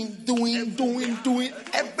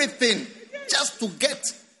everything just to get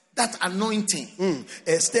that anointing.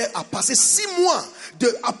 Esther a passé 6 mois de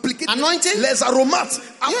appliquer Anointing? les aromates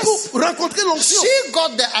Yes. pour rencontrer l'onction. She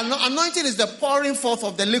got the anointing is the pouring forth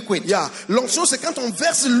of the liquid. Yeah. L'onction, c'est quand on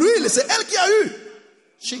verse l'huile. C'est elle qui a eu.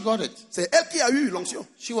 She got it. C'est elle qui a eu l'onction.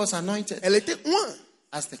 She was anointed Elle était oint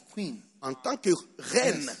as the queen. en tant que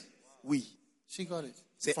reine. Yes. Oui. She got it.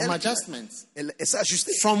 C'est From elle qui l'a- adjustments. Elle s'est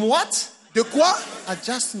ajustée. From what? De quoi?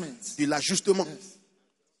 Adjustments. De l'ajustement.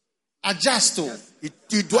 Adjust. Oh. Et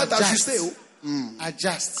tu dois Adjust. t'ajuster. Oh.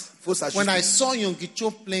 Adjust. Faut s'ajuster. When I saw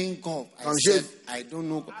Yongicho playing golf, I Quand said, I don't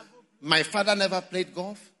know. My father never played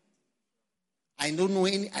golf. I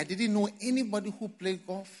didn't know anybody who played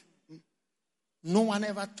golf. No one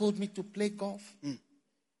ever told me to play golf.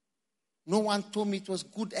 No one told me it was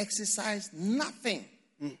good exercise. Nothing.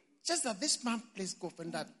 Just that this man plays golf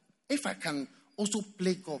and that if I can also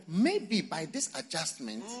play golf, maybe by this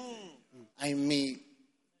adjustment, I may,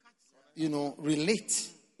 relate.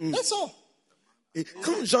 That's all. Et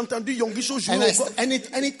quand j'ai entendu Yongisho jouer And, au golf, and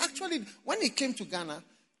it actually, when he came to Ghana,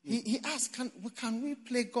 he asked, can we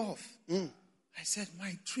play golf? I said,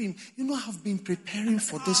 my dream, I've been preparing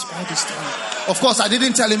for this all this time. Of course, I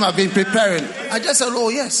didn't tell him I've been preparing. I just said, oh,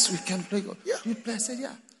 yes, we can play golf. Yeah. You play? I said,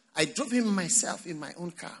 yeah. I drove him myself in my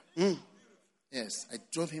own car. Yes, I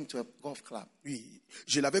drove him to a golf club. oui,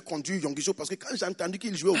 je l'avais conduit Yongisho parce que quand j'ai entendu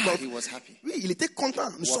qu'il jouait au golf, He was happy. oui, il était content.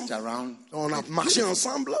 Walked around. On a marché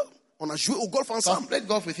ensemble, on a joué au golf So I ensemble. played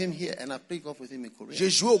golf with him here and I played golf with him in Korea. J'ai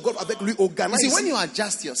joué au golf avec lui au Ghana. You see, ici. when you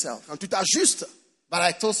adjust yourself, Quand tu t'ajustes, but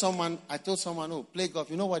I told someone, oh, play golf.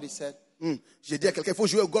 You know what he said? j'ai dit à quelqu'un, il faut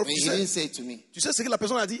jouer au golf. He didn't say it to me. Tu sais ce que la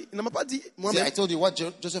personne a dit? Il ne m'a pas dit. See, Moi-même. I told you what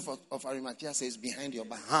Joseph of Arimathea says behind your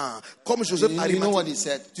back. Comme Joseph You know what Arimathée. he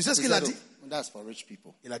said? Tu sais ce He qu'il a said, dit? "Oh, that's for rich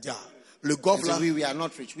people. Il a dit, le golf He là, said, we are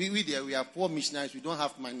not rich. We are poor missionaries. We don't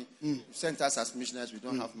have money. You sent us as missionaries. We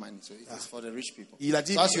don't have money. So it is for the rich people. Il a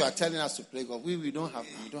dit- So as you are telling us to play golf, we don't have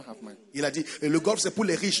money. il a dit, le golf c'est pour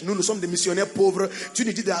les riches. Nous sommes des missionnaires pauvres. Tu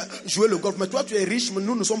nous dis de jouer le golf, mais toi tu es riche, mais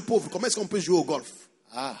nous sommes pauvres. Comment est-ce qu'on peut jouer au golf?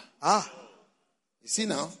 You see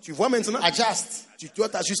now? Tu vois maintenant? Adjust. Tu dois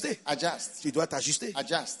t'ajuster. Adjust. Tu dois t'ajuster.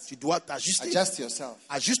 Adjust. Tu dois t'ajuster. Adjust yourself.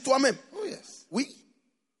 Ajuste toi-même. Oh yes. Oui.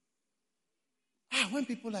 When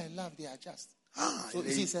people are in love, they adjust. So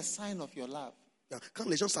you see, it's a sign of your love. Quand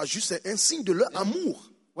les gens s'ajustent, c'est un signe de leur amour.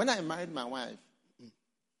 When I married my wife,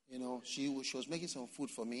 she was making some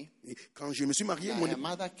food for me. Et quand je me suis marié, And her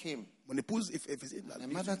mother came. mon épouse elle faisait la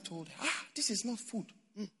My mother told her, this is not food.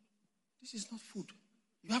 This is not food.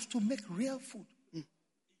 You have to make real food.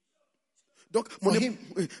 Donc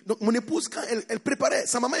mon épouse, quand elle préparait,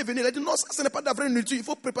 sa maman est venue, elle a dit non, ça ce n'est pas de la vraie nourriture, il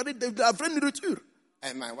faut préparer de la vraie nourriture.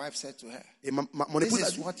 And my wife said to her, Et mon this épouse a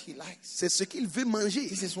is dit, what he likes. c'est ce qu'il veut manger.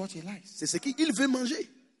 This is what he likes. C'est ce qu'il veut manger.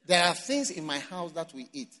 There are things in my house that we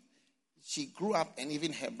eat. She grew up and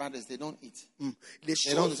even her brothers, they don't eat. Les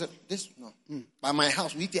They don't choses, say, this, no. By my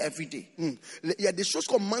house, we eat it every day. il y a des choses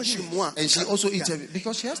qu'on mange chez moi. And she also eats every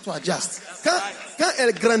because she has to adjust. Quand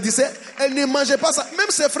elle grandissait, elle ne mangeait pas ça. Même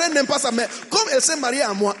ses frères n'aiment pas ça. Mais comme elle s'est mariée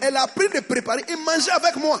à moi, elle a appris de préparer et manger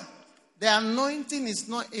avec moi. The anointing is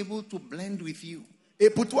not able to blend with you Et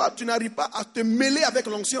pour toi, tu n'arrives pas à te mêler avec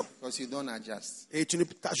l'onction. because you don't adjust. Et tu ne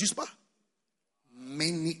t'ajustes pas.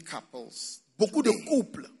 Many couples, Beaucoup de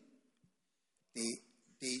couples,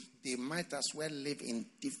 they they might as well live in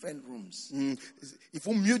different rooms. Il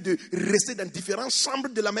faut mieux de rester dans différentes chambres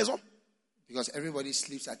de la maison. Because everybody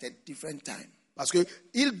sleeps at a different time. Parce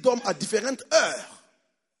qu'ils dorment à différentes heures.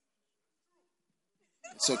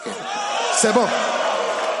 It's okay. C'est bon.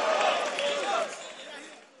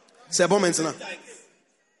 C'est bon maintenant.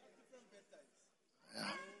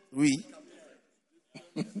 Oui.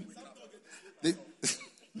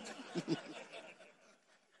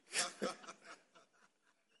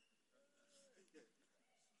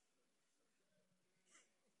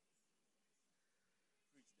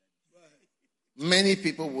 Many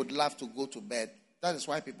people would love to go to bed. That is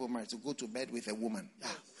why people marry, to go to bed with a woman.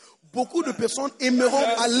 Beaucoup de personnes aimeront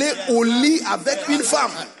aller au lit avec une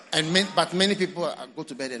femme. But many people go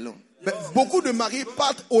to bed alone. Beaucoup de maris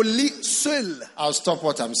partent au lit seuls. I'll stop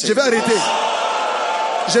what I'm saying. Je vais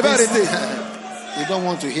arrêter. You don't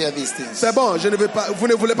want to hear these things. C'est bon, je ne veux pas. Vous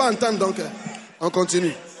ne voulez pas entendre, donc on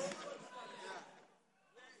continue.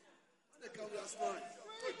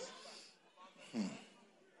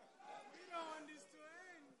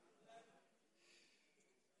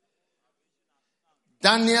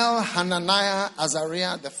 Daniel, Hananiah,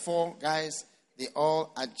 Azariah, the 4 guys, they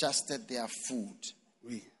all adjusted their food.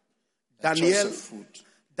 Oui.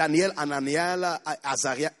 Daniel, Hananiah,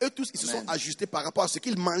 Azariah, eux tous, ils se sont ajustés par rapport à ce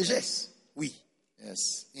qu'ils mangeaient. Oui.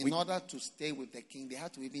 Yes. In order to stay with the king, they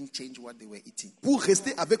had to even change what they were eating. Pour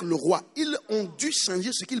rester avec le roi, ils ont dû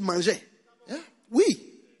changer ce qu'ils mangeaient. Yeah. Oui.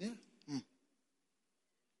 Yeah.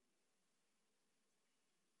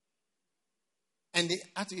 And they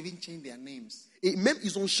had to even change their names. Et même,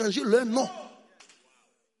 ils ont changé leur nom.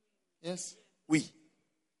 Yes. Oui.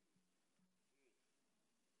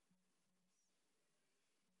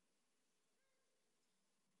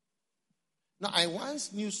 Now, I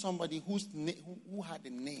once knew somebody who had a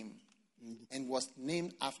name and was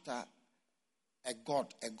named after a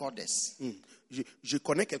god, a goddess. Je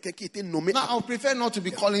connais quelqu'un qui était nommé. Now, I would prefer not to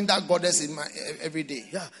be calling that goddess in my every day.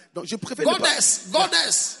 Yeah. Donc, je préfère goddess.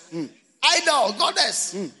 Idol,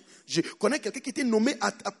 goddess. Je connais quelqu'un qui était nommé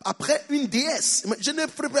après une déesse. Je ne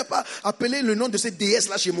préfère pas appeler le nom de cette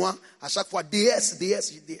déesse-là chez moi. À chaque fois, déesse.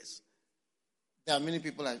 There are many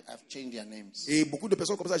people have changed their names. Et beaucoup de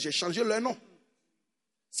personnes comme ça, j'ai changé leur nom.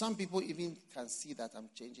 Some people even can see that I'm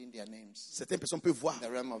changing their names. Certaines personnes peuvent voir in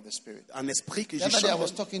the realm of the spirit. En esprit que the j'ai other day I changé.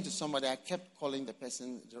 was talking to somebody. I kept calling the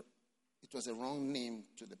person. It was a wrong name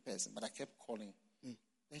to the person, but I kept calling.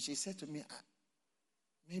 Then she said to me,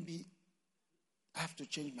 maybe I have to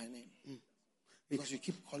change my name because you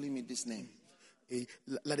keep calling me this name. Et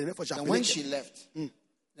la dernière fois, j'ai And appelé. when she left,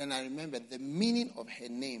 then I remembered the meaning of her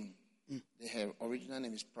name. Her original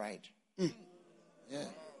name is Pride. Yeah.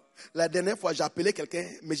 La dernière fois, j'ai appelé quelqu'un,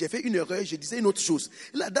 mais j'ai fait une erreur, je disais une autre chose.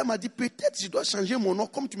 La dame a dit, peut-être je dois changer mon nom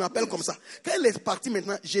comme tu m'appelles comme ça. Quand elle est partie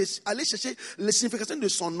maintenant, j'ai allé chercher la signification de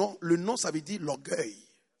son nom. Le nom, ça veut dire l'orgueil.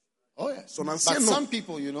 Oh, yes. Son ancien But nom. some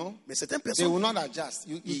people, Mais certaines they personnes, will not adjust.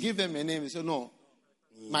 You give them a name, you say, no,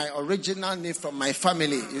 my original name from my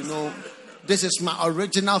family, this is my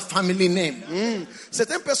original family name.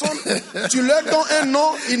 certaines personnes, tu leur donnes un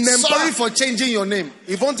nom, ils n'aiment Sorry pas. for changing your name.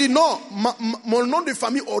 Ils vont dire, non, mon nom de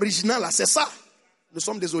famille original, là, c'est ça. Nous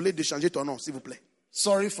sommes désolés de changer ton nom, s'il vous plaît.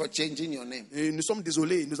 Sorry for changing your name. Et nous sommes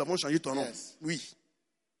désolés, nous avons changé ton nom. Yes. Oui.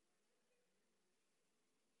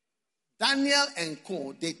 Daniel and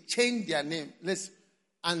Co, they changed their name. Listen,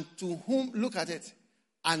 and to whom, look at it,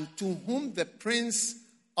 and to whom the prince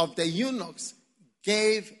of the eunuchs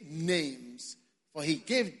gave names. For he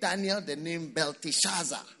gave Daniel the name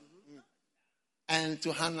Belteshazzar. And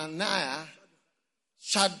to Hananiah,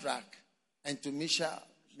 Shadrach. And to Mishael,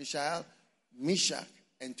 Meshach.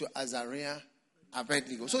 And to Azariah,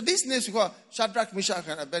 Abednego. So these names we call Shadrach, Meshach,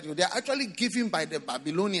 and Abednego, they are actually given by the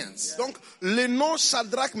Babylonians. Donc, les noms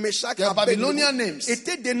Shadrach, Meshach, They are Babylonian names.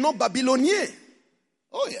 étaient des noms babyloniens.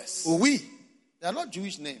 Oh, yes. Oui. They are not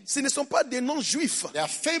Jewish names. Ce ne sont pas des noms juifs. They are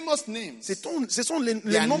famous names. Ce sont les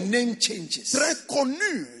Their noms name changes. très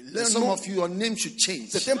connus. Les Some noms, of you, your name should change.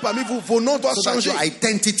 certains parmi vous, vos noms doivent So that changer. your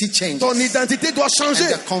identity changes. Ton identité doit changer.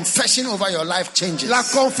 And the confession over your life changes. La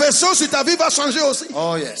confession sur ta vie va changer aussi.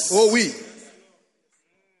 Oh, yes. Oh oui.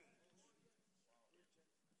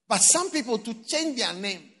 But some people, to change their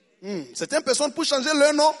name, Certaines personnes, pour changer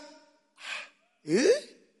leur nom,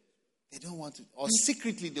 they don't want to. Or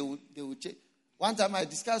secretly, they will change. One time I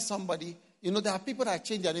discussed somebody, there are people that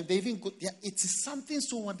change their name. They even go, it is something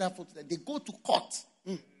so wonderful to them. They go to court.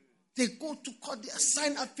 They go to court, they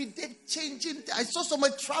sign affidavit changing. I saw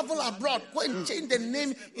somebody travel abroad, go and change the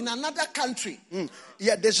name in another country. Il y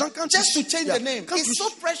a des gens quand Just to change the name. It's so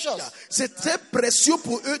precious. C'est très précieux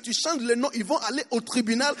pour eux. Tu changes le nom, ils vont aller au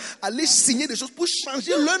tribunal, aller signer des choses pour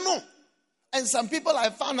changer le nom. And some people I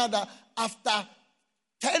found out that after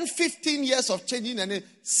 10, 15 years of changing their name,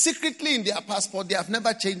 secretly in their passport, they have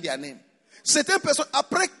never changed their name. Certaines personnes,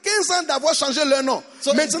 après 15 ans d'avoir changé leur nom,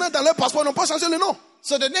 maintenant dans leur passeport, n'ont pas changé le nom.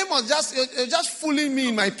 So the name was just fooling me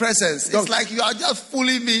in my presence. It's like you are just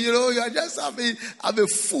fooling me, you are just having a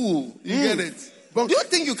fool. You get it? Do you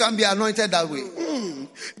think you can be anointed that way?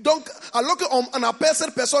 Donc, alors qu'on appelle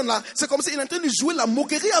cette personne-là, c'est comme s'il est en train de jouer la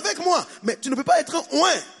moquerie avec moi. Mais tu ne peux pas être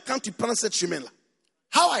oint quand tu prends cette chemin-là.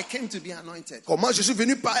 How I came to be anointed? Comment je suis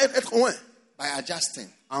venu par être oint? By adjusting.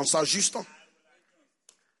 En s'ajustant.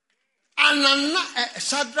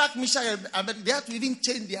 Shadrach, Meshach, they had to even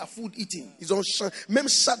change their food eating. Ils ont changé, même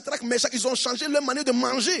Shadrach, Meshach, ils ont changé leur manière de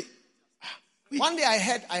manger. Oui. One day I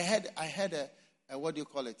had a what do you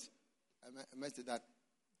call it? I messed that.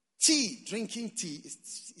 Drinking tea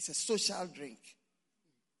is a social drink.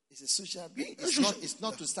 It's a social drink. It's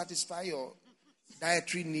not to satisfy your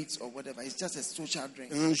dietary needs or whatever. It's just a social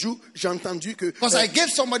drink. Un jour, j'ai entendu que because I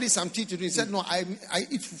gave somebody some tea to drink. He said, no, I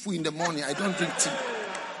eat fufu in the morning. I don't drink tea.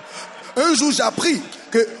 Un jour, j'ai appris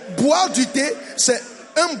que boire du thé, c'est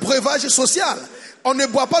un breuvage social. On ne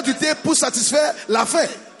boit pas du thé pour satisfaire la faim.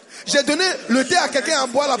 J'ai donné le thé à quelqu'un à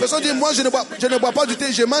boire. La personne dit, moi, je ne bois pas du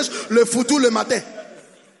thé. Je mange le foutou le matin.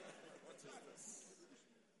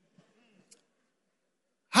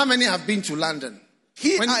 How many have been to London?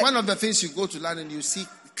 One of the things you go to London, you see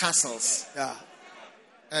castles. Yeah.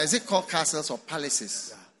 Is it called castles or palaces?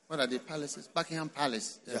 Yeah. What are they? Palaces? Buckingham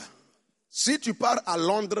Palace. Yeah. Si tu pars à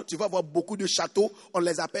Londres, tu vas voir beaucoup de châteaux. On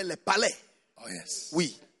les appelle les palais. Oh yes.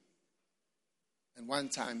 Oui. And one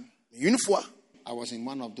time, une fois, I was in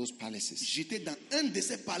one of those palaces. J'étais dans un de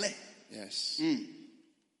ces palais. Yes.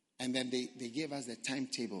 And then they gave us the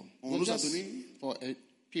timetable. On nous a donné for a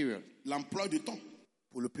period. L'emploi du temps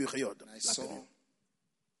pour le période. I saw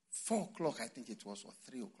 4 o'clock, I think it was, or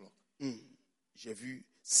 3 o'clock. J'ai vu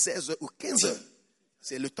 16h ou 15h.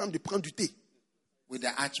 C'est le temps de prendre du thé. With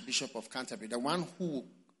the Archbishop of Canterbury, the one who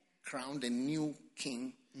crowned the new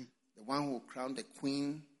king, the one who crowned the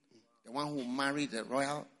queen, the one who married the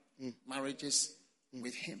royal marriages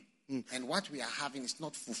with him. And what we are having is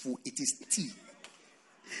not fufu, it is tea.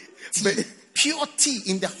 Pure tea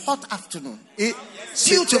in the hot afternoon. Et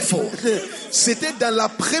beautiful. C'était dans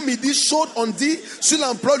l'après-midi chaude, on dit, sur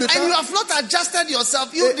l'emploi de temps. And you have not adjusted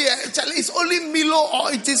yourself. You there, it's only Milo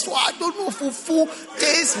or it is, I don't know, fufu,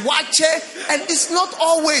 taste, wache, and it's not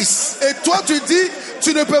always. Et toi tu dis,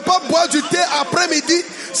 tu ne peux pas boire du thé après-midi,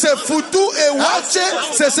 c'est foutou et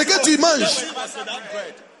wache, c'est ce que tu manges.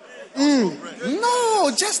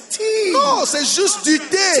 No, just tea. Non, c'est juste du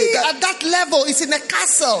thé. Tea at that level is in a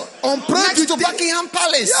castle. On prend next du to thé. Buckingham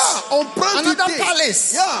Palace. Yeah, on prend another du thé.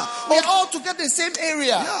 Palace. Yeah. We are all together in the same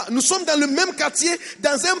area. Yeah. Nous sommes dans le même quartier,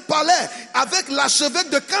 dans un palais, avec l'archevêque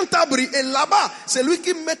de Canterbury. Et là-bas, c'est lui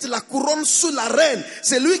qui met la couronne sous la reine.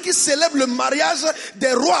 C'est lui qui célèbre le mariage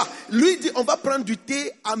des rois. Lui dit, on va prendre du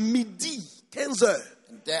thé à midi, 15h.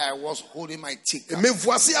 There I was holding my teacup. Mais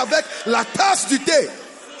voici avec la tasse du thé.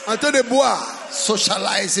 En train de boire.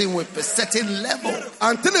 Socializing with a certain level.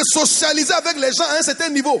 En train de socialiser avec les gens à un certain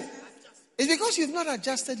niveau. It's because you've not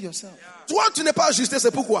adjusted yourself. Toi, tu n'es pas ajusté, c'est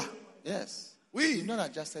pourquoi. Yes. Oui. You've not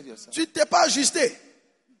adjusted yourself. Tu t'es pas ajusté.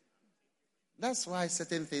 That's why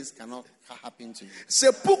certain things cannot happen to you.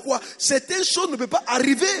 C'est pourquoi certaines choses ne peuvent pas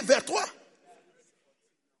arriver vers toi.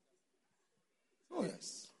 Oh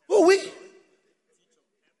yes. Oh oui.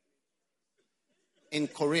 In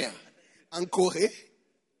Korea. En Corée.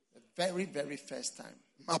 Very, very first time.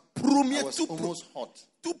 Ma première, I was almost hot.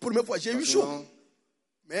 Toute première fois, j'ai eu chaud.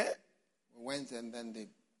 Mais we went and then they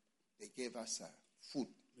gave us food.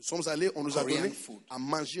 Nous sommes allés, on nous a Korean donné food. à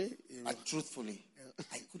manger. But truthfully,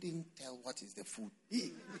 I couldn't tell what is the food.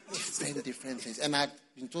 Different things. And I've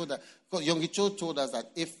been told that, because Yonggi-cho told us that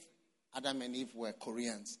if Adam and Eve were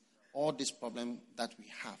Koreans, all this problem that we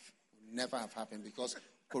have would never have happened because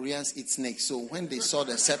Koreans eat snakes. So when they saw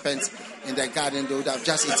the serpent in the garden, they would have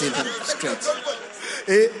just eaten them straight.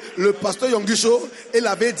 Et le pasteur Yonggi-cho, il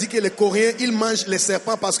avait dit que les Coréens, ils mangent les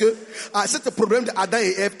serpents parce que à ce problème d'Adam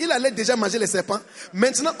et Ève, il allait déjà manger les serpents.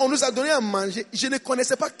 Maintenant, on nous a donné à manger. Je ne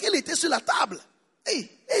connaissais pas quel était sur la table. Hey.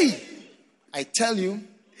 I tell you.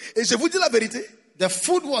 Et je vous dis la vérité. The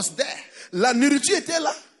food was there. La nourriture était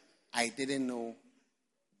là. I didn't know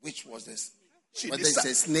which was this. Whether it's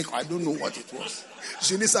a snake, I don't know what it was.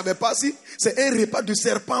 Je ne savais pas si c'est un repas de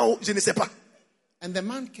serpent ou je ne sais pas. And the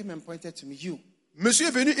man came and pointed to me. Monsieur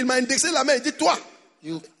est venu, il m'a indexé la main. Il dit, toi,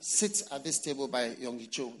 you sit at this table by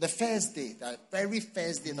Yongicho. The first day, the very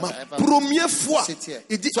first day that ma I ever première fois, sit here.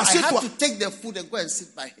 il dit, So I assieds-toi. had to take the food and go and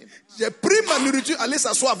sit by him. J'ai pris ma nourriture, aller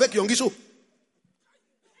s'asseoir avec Yongisho.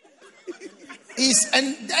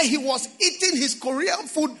 And there he was eating his Korean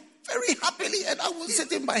food very happily, and I was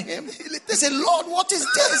sitting by him. He said, Lord, what is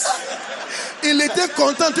this? Il était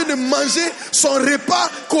content en train de manger son repas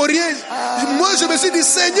coréen. Moi, je me suis dit,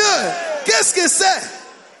 Seigneur, qu'est-ce que c'est?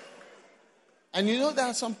 And you know, there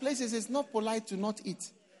are some places it's not polite to not eat.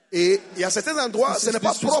 Et il y a certains endroits, This ce is n'est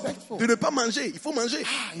pas propre disrespectful. de ne pas manger. Il faut manger.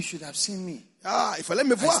 You should have seen me. Il fallait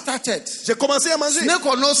me I voir. started. J'ai commencé à manger. Snake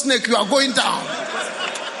or no snake, you are going down.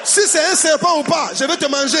 Si c'est un serpent ou pas, je vais te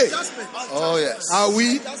manger. Oh yes. Ah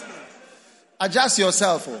oui. Adjust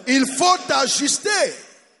yourself. Il faut t'ajuster.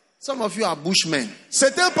 Some of you are bushmen.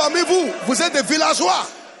 Certains parmi vous, vous êtes des villageois.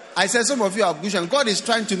 I said some of you are bushmen. God is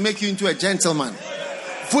trying to make you into a gentleman.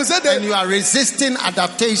 Vous êtes And des... you are resisting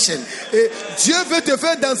adaptation. Et Dieu veut te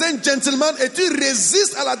faire dans un gentleman et tu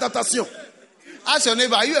résistes à l'adaptation. Ask your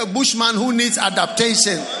neighbor, are you a bushman who needs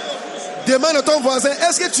adaptation? Demande à ton voisin,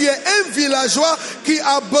 est-ce que tu es un villageois qui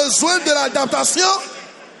a besoin de l'adaptation?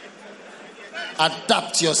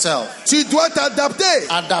 Adapt yourself. Tu dois t'adapter.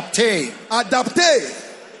 Adapter. Adapter.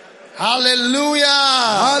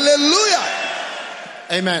 Hallelujah. Alléluia.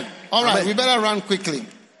 Amen. All right, Amen. we better run quickly.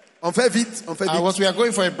 On fait vite, on fait vite. We are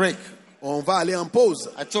going for a break. On va aller en pause.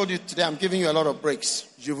 I told you today I'm giving you a lot of breaks.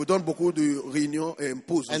 Je vous donne beaucoup de réunions et une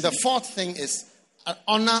pause. And the fourth thing is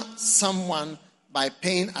honor someone by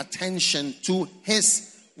paying attention to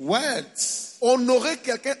his words. Honorer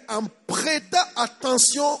quelqu'un en prêtant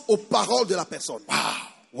attention aux paroles de la personne.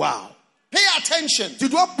 Wow. Pay attention. Tu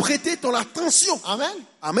dois prêter ton attention. Amen.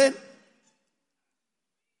 Amen.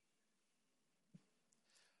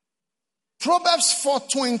 Proverbs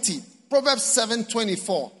 4:20, Proverbs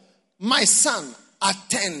 7:24. My son,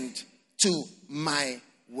 attend to my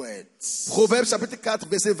words. Proverbes chapitre 4,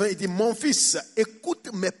 verset 20, il dit, mon fils, écoute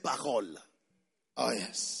mes paroles. Oh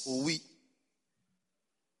yes. Oui.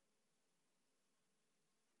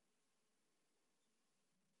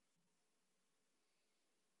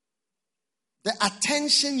 The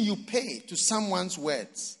attention you pay to someone's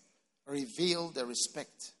words reveal the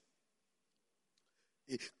respect.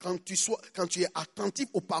 Et quand tu es attentif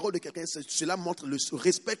aux paroles de quelqu'un, cela montre le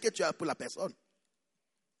respect que tu as pour la personne.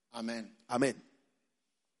 Amen. Amen.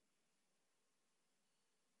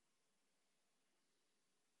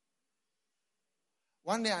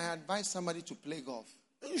 One day I advised somebody to play golf.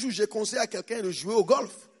 Un jour, j'ai conseillé à quelqu'un de jouer au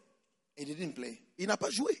golf. He didn't play. Il n'a pas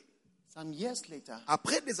joué. Some years later,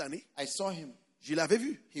 Après des années, I saw him. je l'avais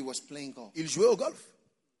vu. He was playing golf. Il jouait au golf.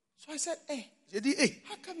 So I said, hey, J'ai dit, hey,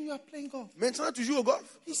 how come you are playing golf? maintenant tu joues au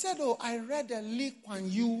golf? He said, oh, I read Lee Kuan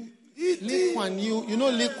Yew. Lee Kuan Yew, you know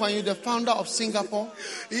Lee Kuan Yew, the founder of Singapore?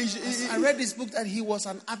 I read this book that he was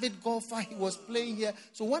an avid golfer. He was playing here.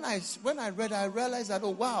 So when I read, I realized that,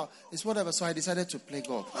 oh, wow, it's whatever. So I decided to play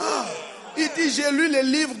golf. Il dit, j'ai lu les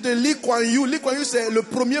livres de Lee Kuan Yew. Lee Kuan Yew, c'est le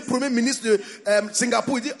premier ministre de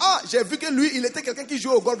Singapour. Il dit, j'ai vu que lui, il était quelqu'un qui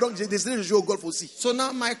jouait au golf, donc j'ai décidé de jouer au golf aussi. So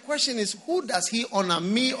now my question is, who does he honor,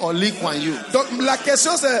 me or Lee Kuan Yew? Donc la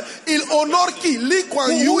question c'est, il honore qui? Lee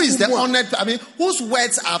Kuan Yew Who is the ou moi? honored, I mean, whose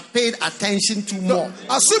words are paid attention to more? Donc,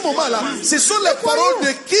 à ce moment-là, ce sont les paroles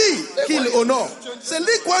de qui qu'il honore? C'est Lee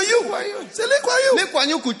Kuan Yew. C'est Lee Kuan Yew. Lee Kuan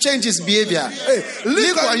Yew could change his behavior. Hey,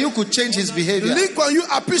 Lee Kuan Yew could change his behavior. Lee Kuan Yew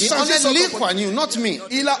a pu He changer honored son Lee comportement. Kuan Yew, not me.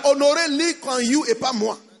 Il a honoré Lee Kuan Yew et pas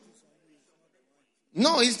moi.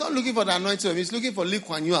 No, he's not looking for the anointing. He's looking for Lee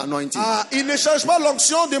Kuan Yew anointing. Il ne cherche pas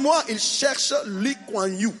l'onction de moi, il cherche Lee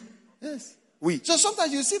Kuan Yew. Yes. Oui. So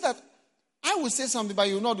sometimes you see that I will say something, but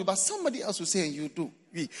you will not do, but somebody else will say and you do.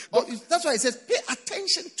 Oui. But that's why it says, pay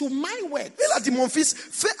attention to my words. Il a dit, mon fils,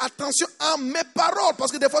 fais attention à mes paroles,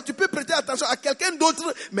 parce que des fois tu peux prêter attention à quelqu'un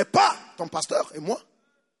d'autre, mais pas ton pasteur et moi.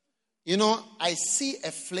 You know, I see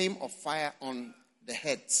a flame of fire on the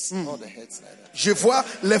heads. All the heads like that. Je vois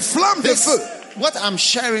les flammes de feu. What I'm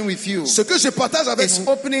sharing with you Ce que je partage avec is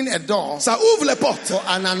vous, opening a door ça ouvre les portes. for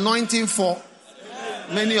an anointing for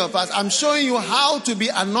many of us. I'm showing you how to be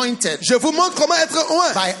anointed Je vous montre comment être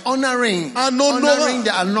oint. by honoring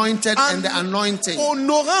the anointed and the anointing.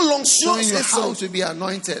 Honorant l'onction, Showing you c'est how ça. to be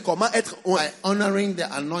anointed Comment être oint. by honoring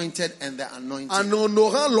the anointed and the anointing. En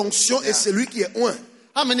honorant l'onction et celui qui est oint.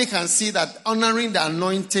 How many can see that honoring the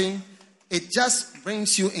anointing, it just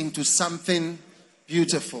brings you into something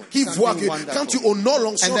beautiful. Qui voit something que quand tu wonderful. honores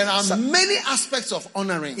l'onction, And there are ça- many aspects of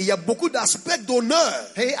honoring. il y a beaucoup d'aspects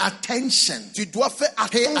d'honneur. Pay attention. Tu dois faire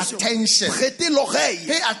Pay attention. attention. Prêter l'oreille.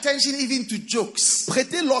 Pay attention even to jokes.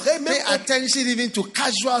 Prêter l'oreille Pay même attention even to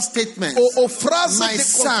casual statements. aux phrases My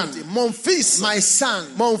son. décontractées. Mon fils, My son,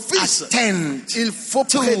 mon fils, attend il faut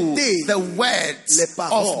to prêter the words les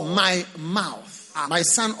paroles. of my mouth. My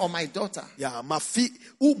son or my daughter. Il y a ma fille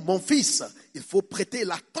ou mon fils. Il faut prêter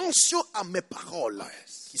l'attention à mes paroles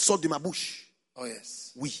qui sortent de ma bouche. Oh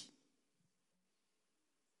yes. Oui.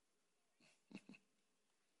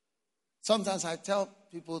 Sometimes I tell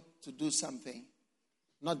people to do something,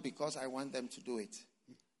 not because I want them to do it,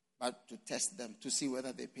 but to test them, to see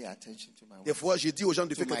whether they pay attention to my Des words. fois, je dis aux gens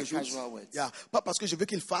de To faire my quelque chose. casual words. Yeah. Pas parce que je veux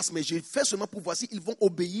qu'ils fassent, mais je fais seulement pour voir s'ils vont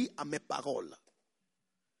obéir à mes paroles.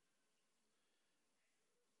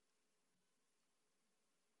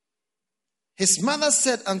 His mother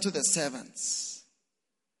said unto the servants,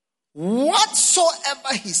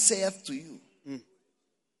 whatsoever he saith to you,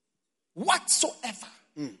 whatsoever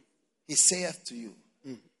he saith to you,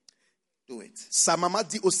 do it. Sa maman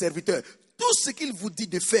dit aux serviteurs, tout ce qu'il vous dit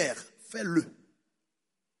de faire, faites-le.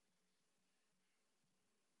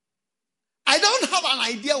 I don't have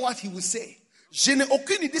an idea what he will say, Je n'ai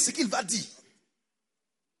aucune idée de ce qu'il va dire.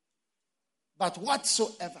 but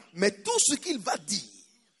whatsoever Mais tout ce qu'il va dire,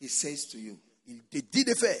 he says to you, il te dit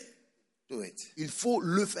de faire. do it. Il faut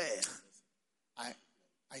le faire.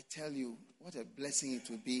 I tell you, what a blessing it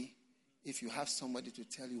will be if you have somebody to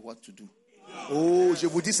tell you what to do. Oh, je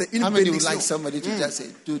vous dis, c'est une How many would like bénédiction somebody to just say,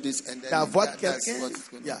 do this, and then d'avoir that's quelqu'un what's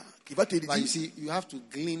going on. qui va te But you dire. see, you have to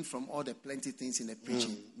glean from all the plenty things in the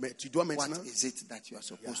preaching. Mais tu dois What maintenant, is it that you are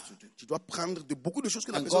supposed to do? tu dois prendre de beaucoup de choses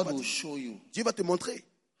que la And personne God va will dire. show you Dieu va te montrer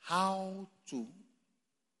how to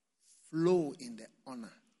flow in the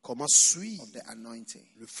honor comment suivre of the anointing.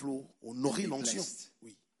 le flot, honorer Be l'onction. blessed.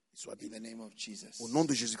 Oui, soit In béni. the name of Jesus. Au nom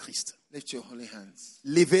de Jésus-Christ. Lift your holy hands.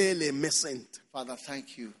 Levez les mains saintes Father,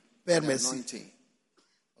 thank you Père, for the merci. anointing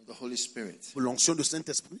of the Holy Spirit. pour l'onction du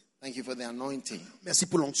Saint-Esprit. Thank you for the anointing Merci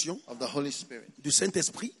pour l'onction of the Holy Spirit. du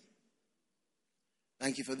Saint-Esprit.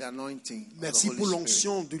 Thank you for the anointing of the Merci Holy pour Spirit.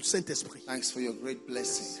 l'onction du Saint-Esprit. Thanks for your great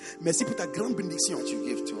blessing Merci pour ta grande bénédiction. that you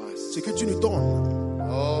give to us. Ce que tu nous donnes.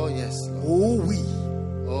 Oh, yes, Lord. Oh oui.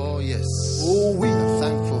 Oh, yes. Oh oui. We're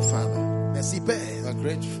thankful, Father. Merci Père. We're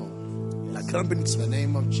grateful. La grande In bénédiction. the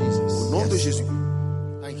name of Jesus. Au nom de Jésus.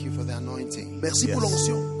 Thank you for the anointing. Merci pour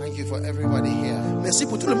l'onction. Thank you for everybody here Merci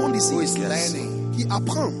pour tout le monde ici who is learning qui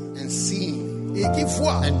apprend and seeing et qui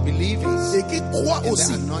voit and believing et qui croit in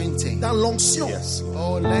aussi the anointing. dans l'onction.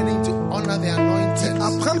 Oh, learning to honor the anointed.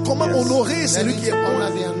 Apprendre comment honorer celui Learning qui to est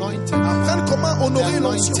honor bon. the anointed. Apprendre comment honorer The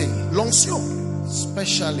l'onction. anointing. L'onction.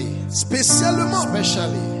 Especially. Spécialement.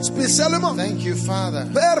 Spécialement. Thank you, Father.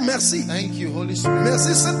 Père, merci. Thank you, Holy Spirit.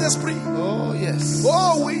 Merci Saint-Esprit. Oh, yes.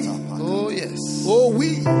 Oh oui. Oh, yes. Oh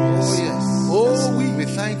oui. Oh, yes. Oh oui. We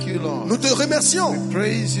thank you, Lord. Nous te remercions.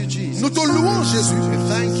 Praise you, Jesus. Nous te louons, Jésus. We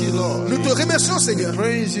thank you, Lord. Nous te remercions, Seigneur.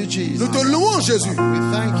 Praise you, Jesus. Nous te louons, Jésus. We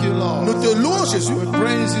thank you, Lord. Nous te louons, Jésus. We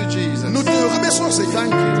praise you, Jesus. Nous te remercions, Seigneur.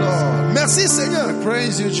 Thank you, Lord. Merci, Seigneur.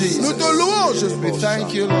 Praise you, Jesus. Nous te louons, Jésus. We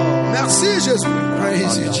thank you, Lord. Merci, Jésus.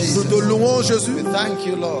 Praise you, Nous Jesus. te louons, Jésus. We thank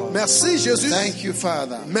you, Lord. Merci, Jésus. Thank you,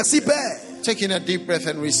 Father. Merci, Père. Taking a deep breath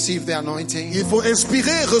and receive the anointing. Il faut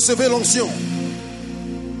inspirer, recevoir l'onction.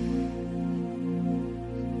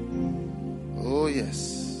 Oh,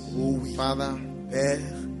 yes. Oh oui. Father, Père,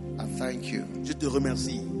 I thank you je te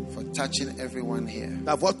remercie for touching everyone here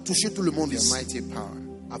d'avoir touché tout le monde with your ici mighty power.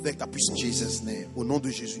 avec ta In puissance. Jesus' name. Au nom de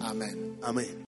Jésus. Amen. Amen.